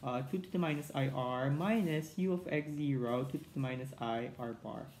 2 to the minus ir minus u of x0 2 to the minus ir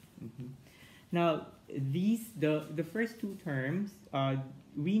bar. Now the first two terms,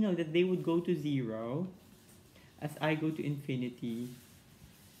 we know that they would go to 0 as I go to infinity,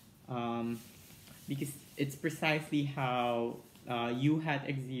 because it's precisely how u hat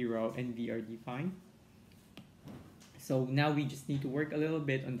x0 and v are defined. So now we just need to work a little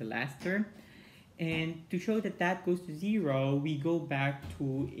bit on the last term. And to show that that goes to 0, we go back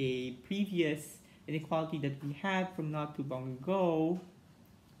to a previous inequality that we had from not too long ago.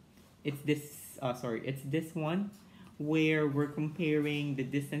 It's this one, where we're comparing the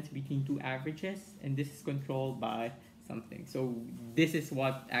distance between two averages, and this is controlled by something. So this is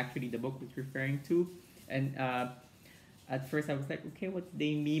what actually the book was referring to. And at first I was like, okay, what do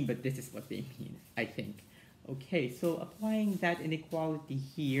they mean? But this is what they mean, I think. Okay, so applying that inequality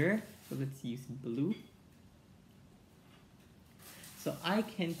here, so let's use blue. So I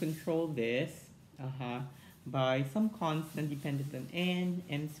can control this by some constant dependent on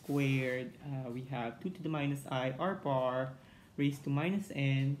n squared. We have 2 to the minus I r bar raised to minus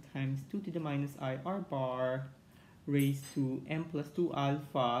n times 2 to the minus I r bar raised to m plus 2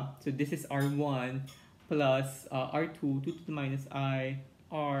 alpha. So this is r1 plus r2 2 to the minus I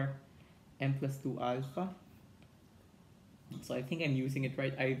r m plus 2 alpha. So I think I'm using it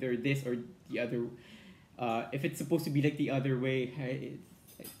right, either this or the other. If it's supposed to be like the other way,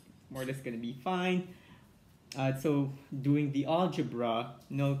 it's more or less going to be fine. So doing the algebra,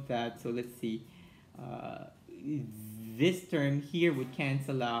 note that, so let's see, this term here would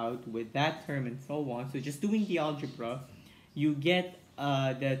cancel out with that term and so on. So just doing the algebra, you get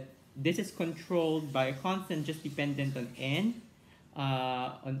that this is controlled by a constant just dependent on n,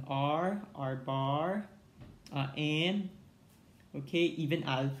 on r bar, and okay, even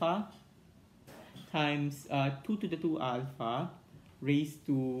alpha times 2 to the 2 alpha raised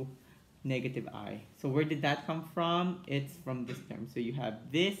to negative I. So where did that come from? It's from this term. So you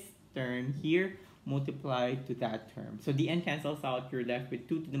have this term here multiplied to that term. So the n cancels out, you're left with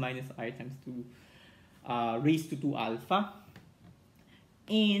 2 to the minus I times 2 raised to 2 alpha.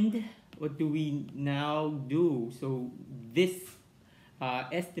 And what do we now do? So this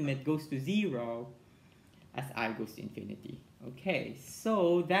estimate goes to 0 as I goes to infinity. Okay,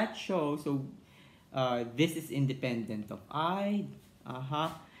 so that shows, so this is independent of I.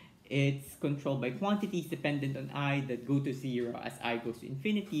 It's controlled by quantities dependent on I that go to 0 as I goes to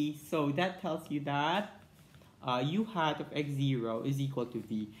infinity. So that tells you that u hat of x0 is equal to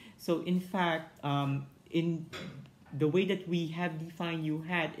v. So in fact, in the way that we have defined u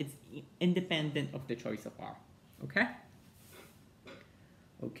hat, it's independent of the choice of r. Okay?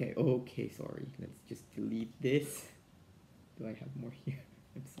 Okay, sorry. Let's just delete this. Do I have more here?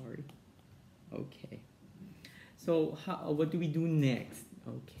 I'm sorry. Okay. So what do we do next?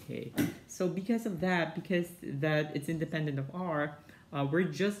 Okay. So because that it's independent of R, we're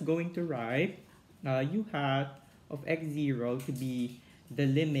just going to write u hat of x0 to be the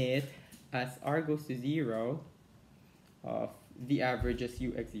limit as R goes to 0 of the averages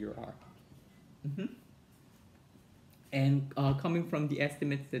u x0 r. And coming from the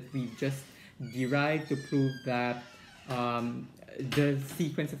estimates that we've just derived to prove that the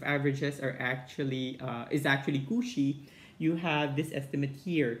sequence of averages is actually Cauchy, you have this estimate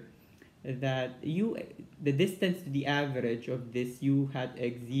here that the distance to the average of this u hat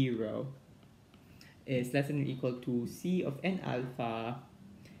x0 is less than or equal to c of n alpha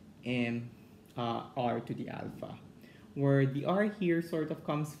and r to the alpha, where the r here sort of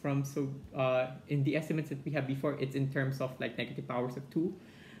comes from, in the estimates that we have before, it's in terms of like negative powers of 2,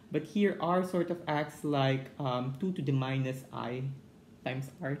 but here r sort of acts like 2 to the minus I times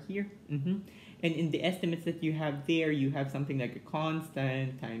r here. And in the estimates that you have there, you have something like a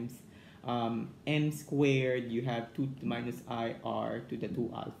constant times m squared, you have 2 to the minus I r to the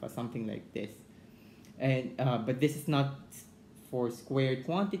 2 alpha, something like this. And but this is not for squared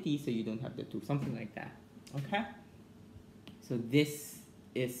quantity, so you don't have the 2, something like that. Okay? So this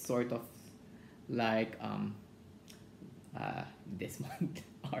is sort of like this one.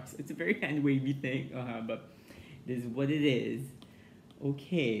 So it's a very hand wavy thing, but this is what it is.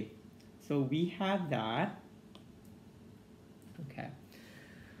 Okay, so we have that.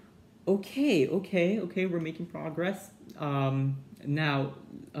 Okay, we're making progress. Now,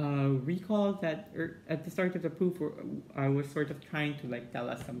 recall that at the start of the proof, I was sort of trying to like tell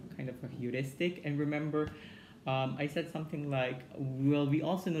us some kind of a heuristic, and remember, I said something like, well, we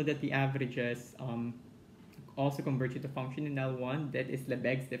also know that the averages also converge to the function in L1, that is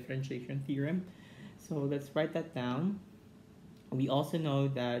Lebesgue's differentiation theorem. So let's write that down. We also know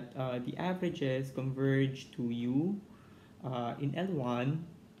that the averages converge to u in L1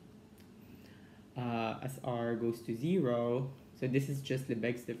 as r goes to 0. So this is just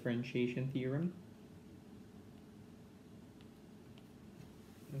Lebesgue's differentiation theorem.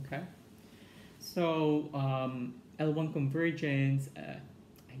 Okay. So L1 convergence,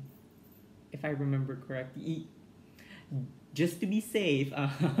 if I remember correctly, just to be safe,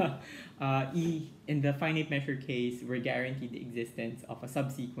 E in the finite measure case, we're guaranteed the existence of a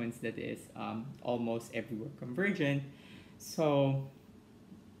subsequence that is almost everywhere convergent. So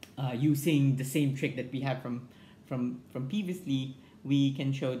using the same trick that we have from previously, we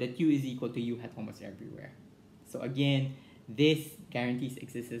can show that U is equal to U hat almost everywhere. So again, this guarantees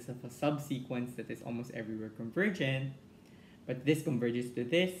existence of a subsequence that is almost everywhere convergent, but this converges to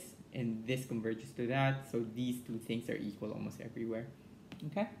this, and this converges to that, so these two things are equal almost everywhere.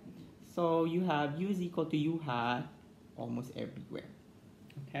 Okay? So you have U is equal to U hat almost everywhere.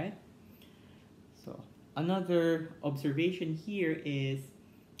 Okay? So another observation here is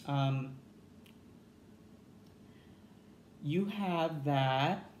you have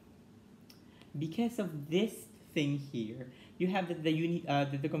that because of this thing here, you have that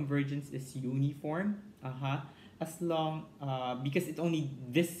the convergence is uniform. As long because it only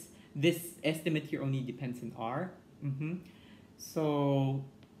this estimate here only depends on R. So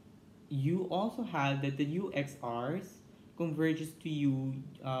you also have that the UXRs converges to U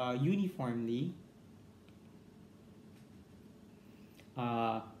uniformly.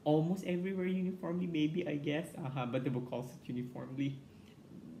 Almost everywhere uniformly, maybe, I guess. But the book calls it uniformly.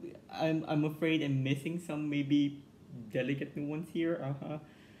 I'm afraid I'm missing some maybe delicate nuance here.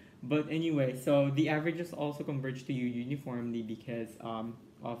 But anyway, so the averages also converge to U uniformly because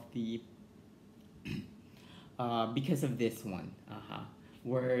of the because of this one,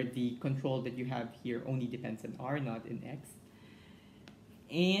 where the control that you have here only depends on R, not in X.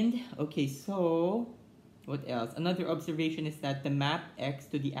 And okay, so what else? Another observation is that the map X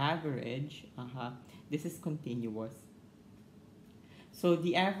to the average, this is continuous. So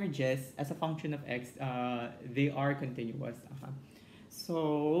the averages as a function of X, they are continuous.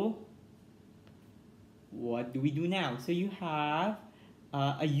 So what do we do now? So you have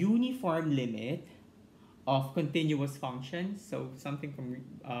a uniform limit of continuous functions. So something from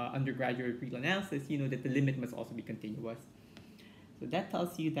undergraduate real analysis, you know that the limit must also be continuous. So that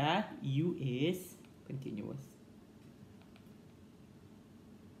tells you that U is continuous,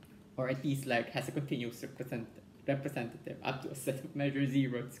 or at least like has a continuous representative up to a set of measure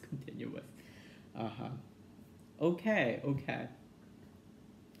 0. It's continuous. Okay.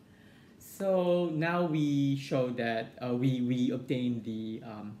 So now we show that we obtain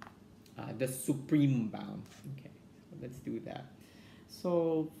the supreme bound. Okay, so let's do that.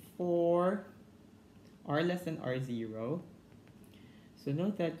 So for r less than r0, so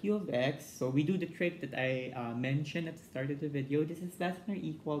note that u of x, so we do the trick that I mentioned at the start of the video. This is less than or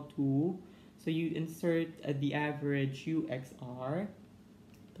equal to, so you insert the average uxr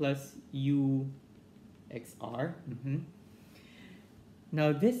plus uxr.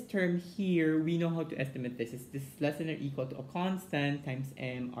 Now this term here, we know how to estimate this. This is less than or equal to a constant times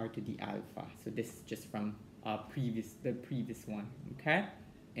m r to the alpha. So this is just from the previous one, okay?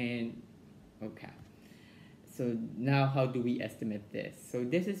 And okay. So now how do we estimate this? So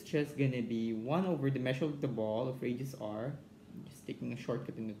this is just gonna be 1 over the measure of the ball of radius r. I'm just taking a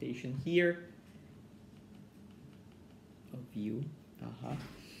shortcut in notation here of u.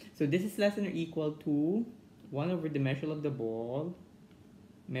 So this is less than or equal to 1 over the measure of the ball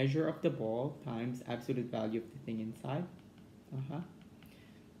times absolute value of the thing inside.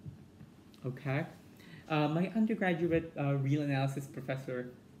 Okay. My undergraduate real analysis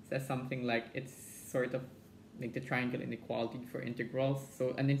professor says something like it's sort of like the triangle inequality for integrals.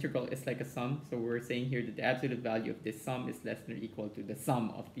 So an integral is like a sum. So we're saying here that the absolute value of this sum is less than or equal to the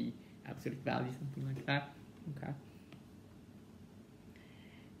sum of the absolute value, something like that. Okay.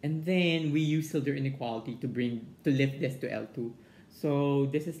 And then we use Hölder inequality to lift this to L2. So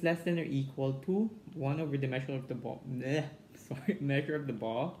this is less than or equal to 1 over the measure of the ball. Measure of the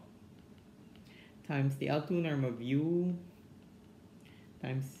ball times the L2 norm of u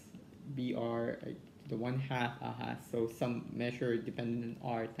times BR to the 1/2. So some measure dependent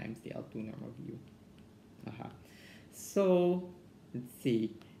on R times the L2 norm of u. So let's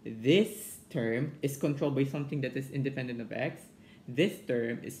see. This term is controlled by something that is independent of x. This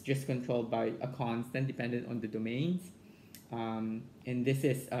term is just controlled by a constant dependent on the domains. And this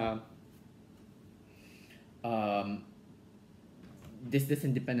is this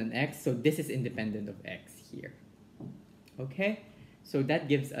doesn't depend on x, so this is independent of x here. Okay, so that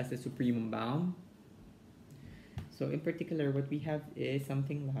gives us a supremum bound. So in particular, what we have is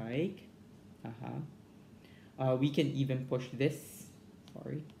something like, we can even push this.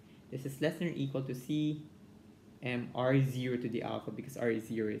 Sorry, this is less than or equal to c m r0 to the alpha, because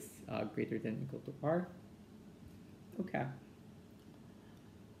r0 is greater than or equal to r. Okay.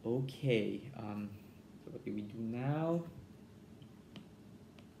 Okay. So what do we do now?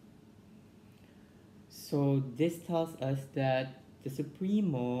 So this tells us that the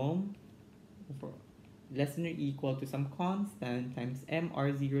supremum for less than or equal to some constant times m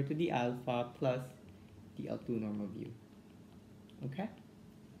r0 to the alpha plus the L2 norm of u. Okay?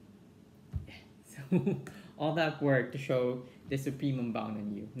 So all that work to show the supremum bound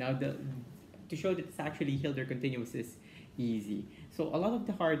on u. Now to show that it's actually Hölder continuous is easy. So a lot of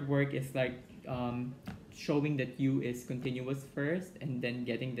the hard work is like showing that u is continuous first and then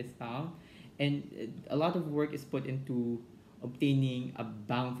getting this bound. And a lot of work is put into obtaining a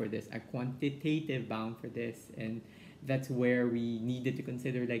bound for this, a quantitative bound for this. And that's where we needed to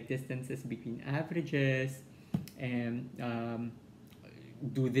consider like distances between averages and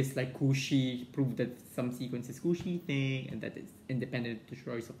do this like Cauchy, prove that some sequence is Cauchy thing and that it's independent to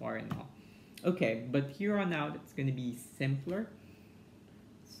choice of R and all. Okay, but here on out it's going to be simpler.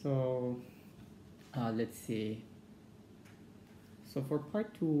 So let's see. So for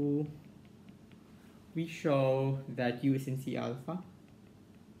part 2, we show that u is in C alpha.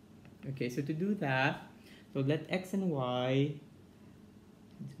 Okay, so to do that, so let x and y,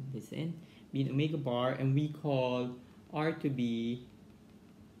 zoom this in, be in omega bar, and we call r to be,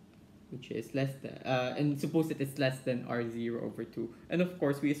 which is less than, and suppose that it's less than r0 over 2. And of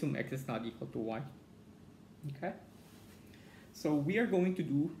course, we assume x is not equal to y. Okay? So we are going to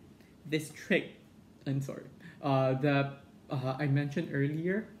do this trick, that I mentioned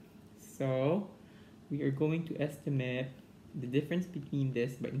earlier. So we are going to estimate the difference between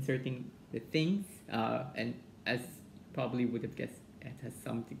this by inserting the things, and as probably would have guessed, it has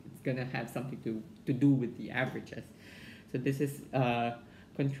something, it's gonna have something to do with the averages. So this is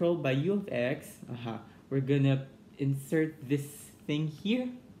controlled by u of x. We're gonna insert this thing here,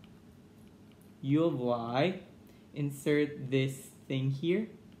 u of y, insert this thing here,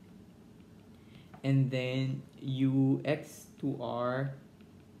 and then ux to r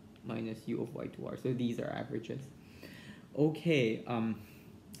minus u of y to r. So these are averages. Okay,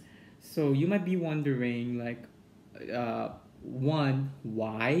 so you might be wondering, like, 1,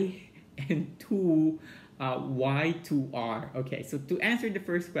 why, and 2, y to r. Okay, so to answer the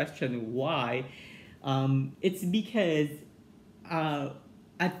first question, why, it's because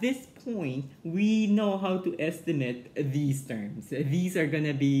at this point, we know how to estimate these terms. These are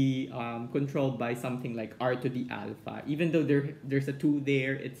gonna be controlled by something like r to the alpha. Even though there's a 2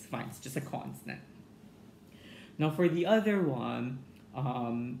 there, it's fine. It's just a constant. Now for the other one,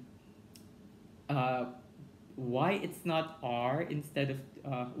 um, uh, why it's not R instead of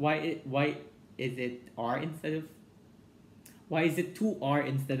why is it R instead of why is it 2R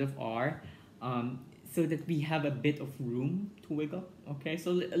instead of R? So that we have a bit of room to wiggle. Okay,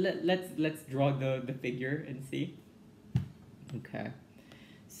 so let's draw the figure and see. Okay,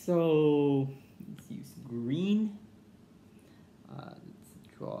 so let's use green. Let's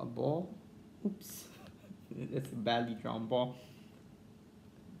draw a ball. Oops, that's a badly drawn ball.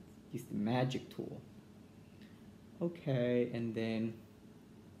 Use the magic tool. Okay, and then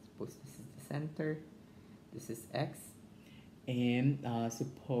suppose this is the center. This is X. And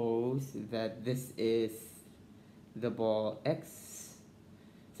suppose that this is the ball X,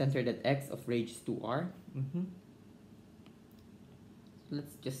 centered at X of radius 2R. So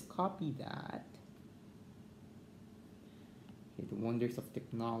let's just copy that. Okay, the wonders of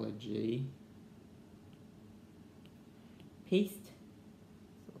technology. Paste.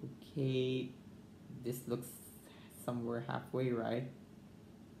 Okay, this looks somewhere halfway, right?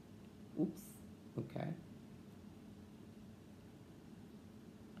 Oops, okay.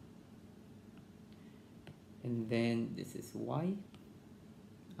 And then this is Y.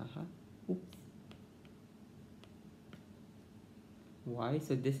 Oops. Y,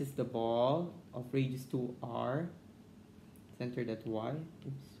 so this is the ball of radius 2R, centered at Y.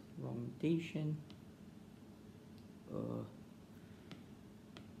 Oops, wrong notation.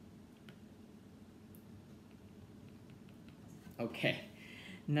 Okay.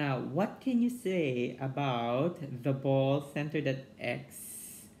 Now, what can you say about the ball centered at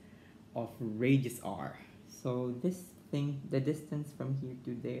X of radius R? So this thing, the distance from here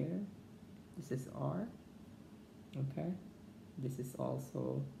to there, this is R. Okay. This is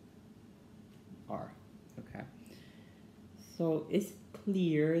also R. Okay. So it's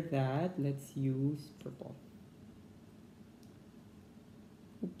clear that, let's use purple.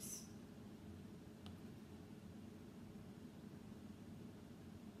 Oops.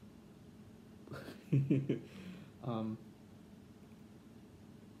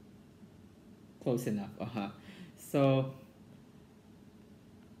 Close enough. So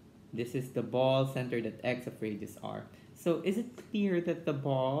this is the ball centered at X of radius R. So is it clear that the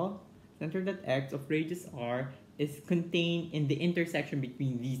ball centered at X of radius R is contained in the intersection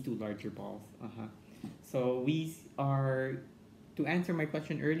between these two larger balls? So we are, to answer my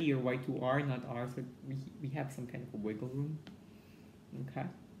question earlier, why 2R not R, so we have some kind of a wiggle room. Okay.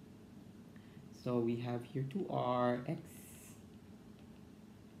 So we have here 2R X,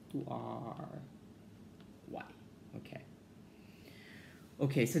 2R Y. Okay.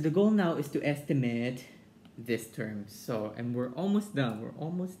 Okay, so the goal now is to estimate this term. So, and we're almost done. We're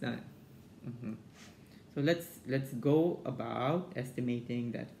almost done. So let's go about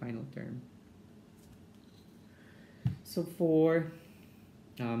estimating that final term. So for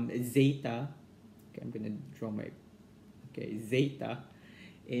zeta, okay, I'm gonna draw my zeta.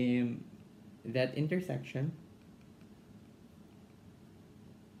 That intersection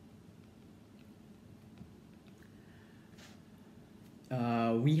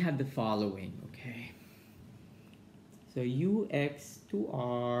we have the following, okay? So ux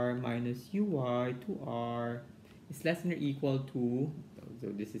 2r minus uy 2r is less than or equal to, so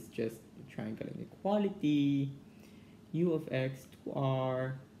this is just a triangle inequality, u of x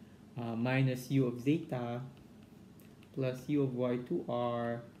 2r minus u of zeta plus u of y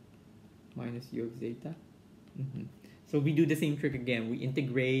 2r minus u of zeta. So we do the same trick again. We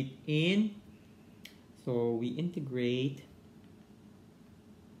integrate in, so we integrate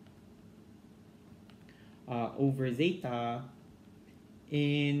over zeta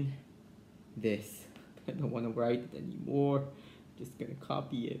in this. I don't want to write it anymore. Just gonna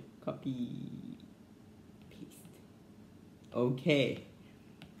copy it. Copy, paste. Okay.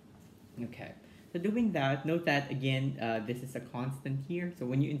 Okay. So doing that, note that again, this is a constant here. So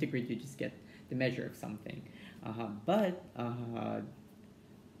when you integrate, you just get the measure of something.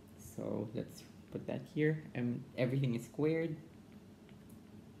 So let's put that here, and everything is squared.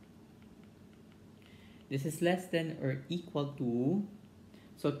 This is less than or equal to,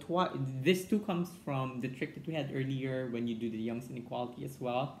 so this 2 comes from the trick that we had earlier when you do the Young's inequality as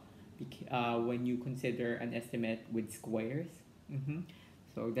well, when you consider an estimate with squares.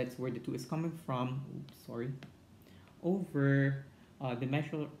 So that's where the 2 is coming from. Oops, sorry. Over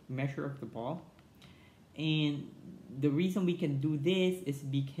the measure of the ball. And the reason we can do this is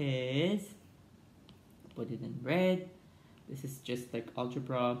because, put it in red, this is just like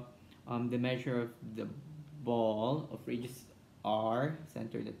algebra. The measure of the ball of radius r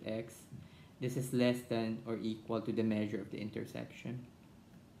centered at x, this is less than or equal to the measure of the intersection.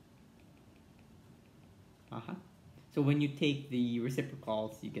 So when you take the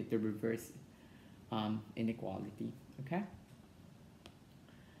reciprocals, you get the reverse inequality. Okay.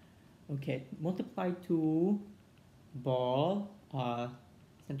 Okay. Multiply 2 ball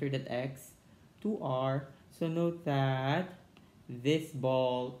centered at x 2r. So note that this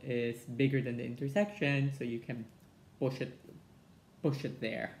ball is bigger than the intersection, so you can push it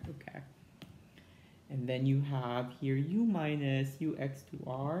there. Okay. And then you have here u minus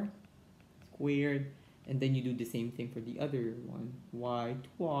ux2r squared, and then you do the same thing for the other one,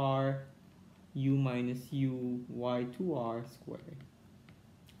 y2r u minus u y2r squared.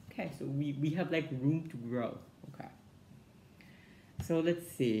 Okay, so we have like room to grow. Okay. So let's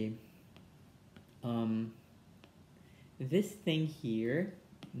see. This thing here,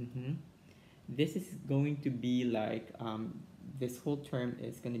 this is going to be like, this whole term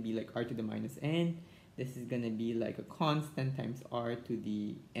is going to be like r to the minus n. This is going to be like a constant times r to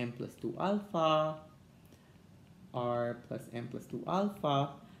the m plus 2 alpha, r plus m plus 2 alpha.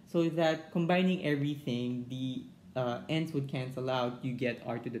 So that combining everything, the n's would cancel out, you get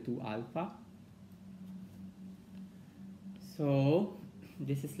r to the 2 alpha. So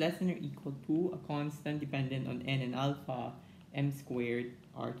this is less than or equal to a constant dependent on n and alpha, m squared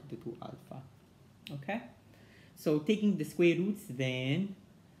r to the 2 alpha. Okay? So taking the square roots then,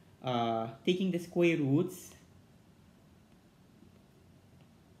 taking the square roots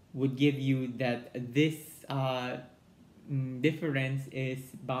would give you that this difference is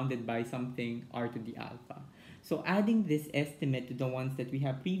bounded by something r to the alpha. So adding this estimate to the ones that we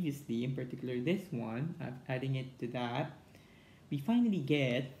have previously, in particular this one, adding it to that, we finally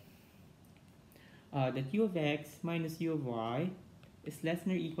get that u of x minus u of y is less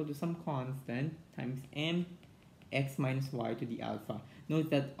than or equal to some constant times m x minus y to the alpha. Note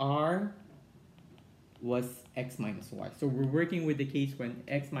that r was x minus y. So we're working with the case when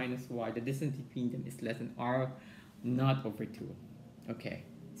x minus y, the distance between them, is less than r not over 2. Okay,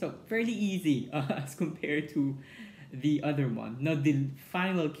 so fairly easy as compared to the other one. Now the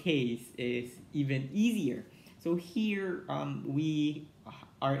final case is even easier. So here we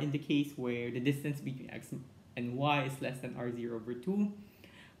are in the case where the distance between x and y is less than r0 over 2.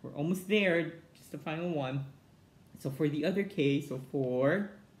 We're almost there, just the final one. So for the other case, so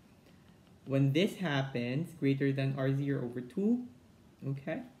for when this happens, greater than r0 over 2,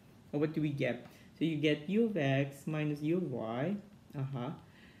 okay, so what do we get? So you get u of x minus u of y,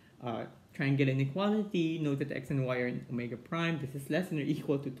 triangle inequality, note that x and y are in omega prime. This is less than or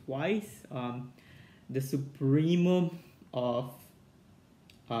equal to twice the supremum of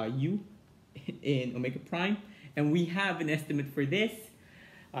u in omega prime, and we have an estimate for this.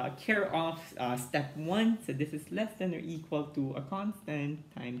 Care of step 1, so this is less than or equal to a constant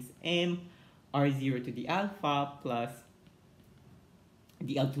times m r0 to the alpha plus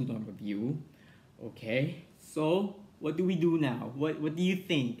the L2 norm of u. Okay, so what do we do now? What do you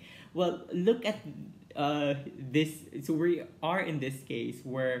think? Well, look at this. So we are in this case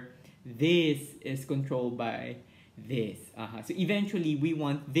where this is controlled by this. So eventually we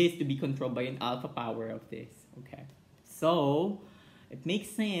want this to be controlled by an alpha power of this. Okay, so it makes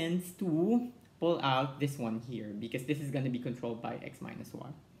sense to pull out this one here because this is going to be controlled by x minus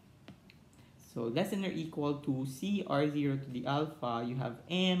 1. So less than or equal to c r0 to the alpha, you have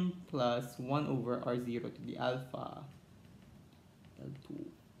m plus 1 over r0 to the alpha L2.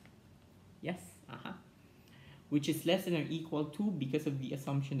 Yes, which is less than or equal to, because of the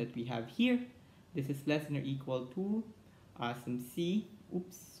assumption that we have here, this is less than or equal to some c,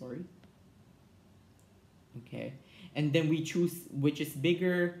 okay, and then we choose which is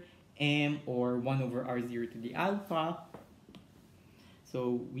bigger, m or 1 over r0 to the alpha.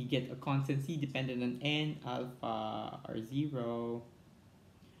 So we get a constant c dependent on n, alpha r0,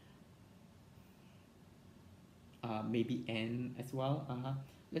 maybe n as well.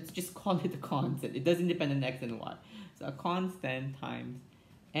 Let's just call it a constant. It doesn't depend on x and y. So a constant times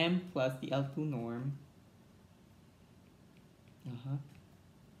m plus the L2 norm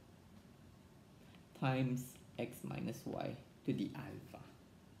times x minus y to the alpha.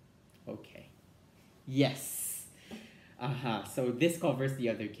 Okay. Yes. So this covers the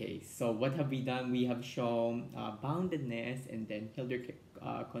other case. So what have we done? We have shown boundedness and then Hölder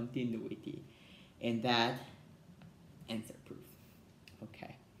continuity. And that ends our proof.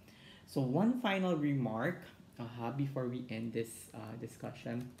 Okay. So one final remark before we end this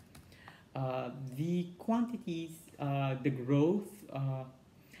discussion. The quantities, the growth,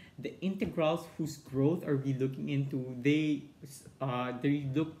 the integrals whose growth are we looking into, they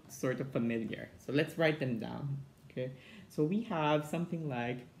look sort of familiar. So let's write them down. Okay. So we have something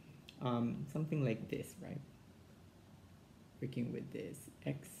like this, right? Working with this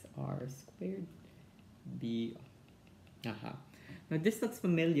xr squared b Now this looks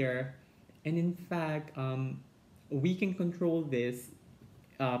familiar, and in fact, we can control this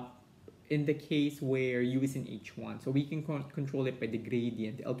uh, in the case where u is in h1. So we can control it by the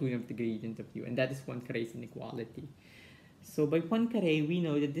gradient, the L2 of the gradient of u, and that is Poincaré's inequality. So by Poincaré, we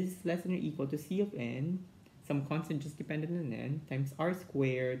know that this is less than or equal to c of n, some constant just dependent on n, times r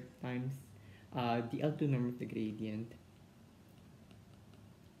squared times the L2 norm of the gradient.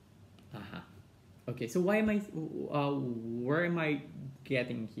 Okay, so why am I, where am I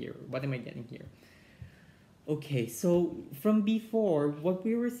getting here? What am I getting here? Okay, so from before, what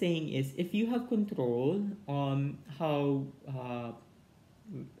we were saying is if you have control on how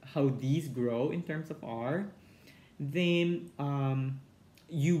these grow in terms of r, then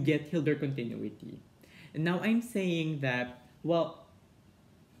you get Hölder continuity. And now I'm saying that, well,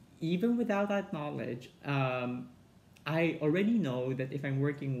 even without that knowledge, I already know that if I'm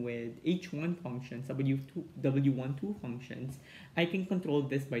working with h1 functions, w12 functions, I can control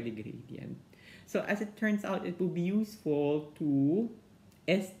this by the gradient. So as it turns out, it will be useful to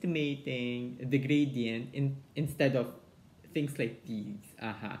estimating the gradient instead of things like these.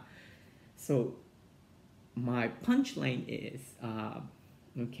 So my punchline is,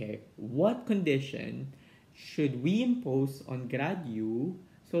 okay, what condition should we impose on grad u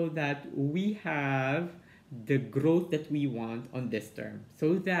so that we have the growth that we want on this term,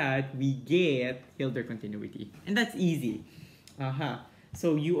 so that we get Hölder continuity? And that's easy.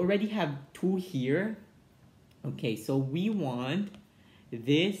 So you already have 2 here. Okay, so we want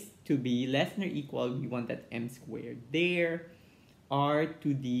this to be less than or equal, we want that m squared there, r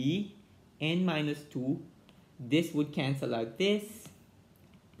to the n minus 2. This would cancel out this,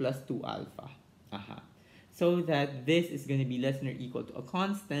 plus 2 alpha. So that this is going to be less than or equal to a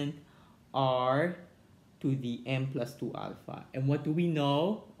constant, r to the m plus 2 alpha. And what do we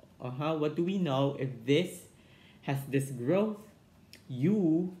know? What do we know if this has this growth?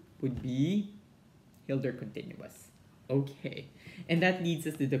 U would be Hölder continuous. Okay, and that leads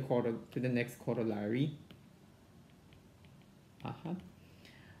us to the next corollary.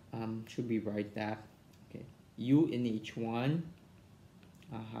 Should we write that? Okay, U in H1.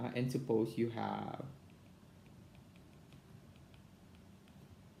 And suppose you have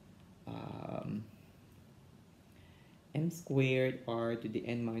m squared r to the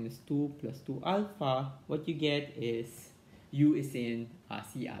n minus 2 plus 2 alpha. What you get is u is in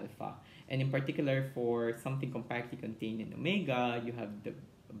C alpha. And in particular, for something compactly contained in omega, you have the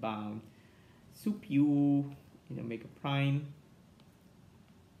bound sup u in omega prime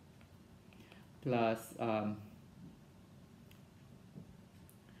plus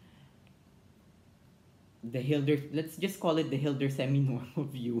the Hölder, let's just call it the Hölder semi-norm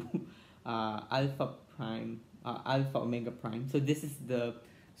of u, alpha prime, alpha omega prime. So this is the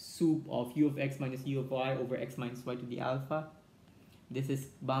sup of u of x minus u of y over x minus y to the alpha. This is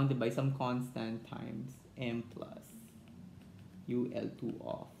bounded by some constant times m plus ul2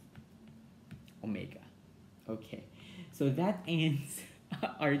 of omega. Okay, so that ends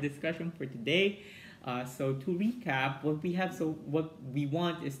our discussion for today. So to recap, what we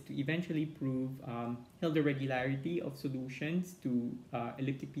want is to eventually prove Hölder regularity of solutions to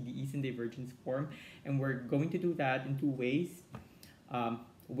elliptic PDEs in divergence form, and we're going to do that in 2 ways.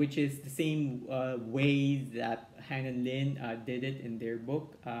 Which is the same ways that Han and Lin did it in their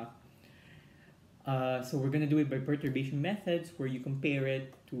book. So we're going to do it by perturbation methods, where you compare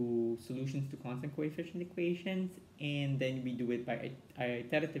it to solutions to constant coefficient equations, and then we do it by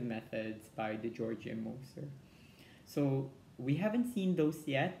iterative methods by the Giorgi and Moser. So we haven't seen those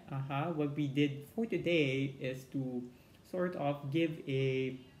yet. What we did for today is to sort of give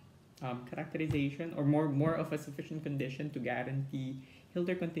a characterization, or more of a sufficient condition to guarantee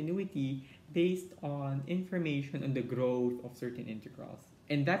Hölder continuity based on information on the growth of certain integrals.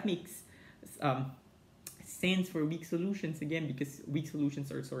 And that makes sense for weak solutions, again, because weak solutions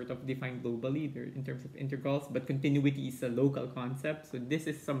are sort of defined globally in terms of integrals, but continuity is a local concept. So this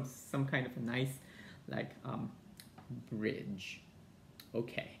is some kind of a nice bridge.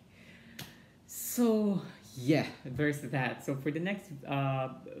 Okay, so yeah, there's that. So for the next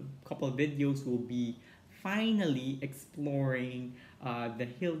couple of videos, we'll be finally exploring the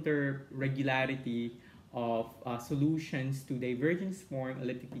Hölder regularity of solutions to divergence form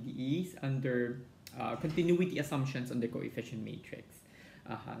elliptic PDEs under continuity assumptions on the coefficient matrix.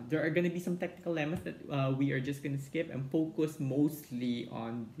 There are going to be some technical lemmas that we are just going to skip and focus mostly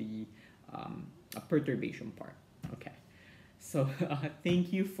on the perturbation part. Okay, so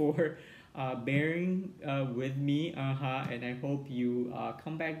thank you for bearing with me, and I hope you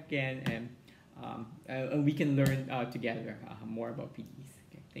come back again, and we can learn together more about PDEs.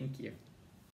 Okay, thank you.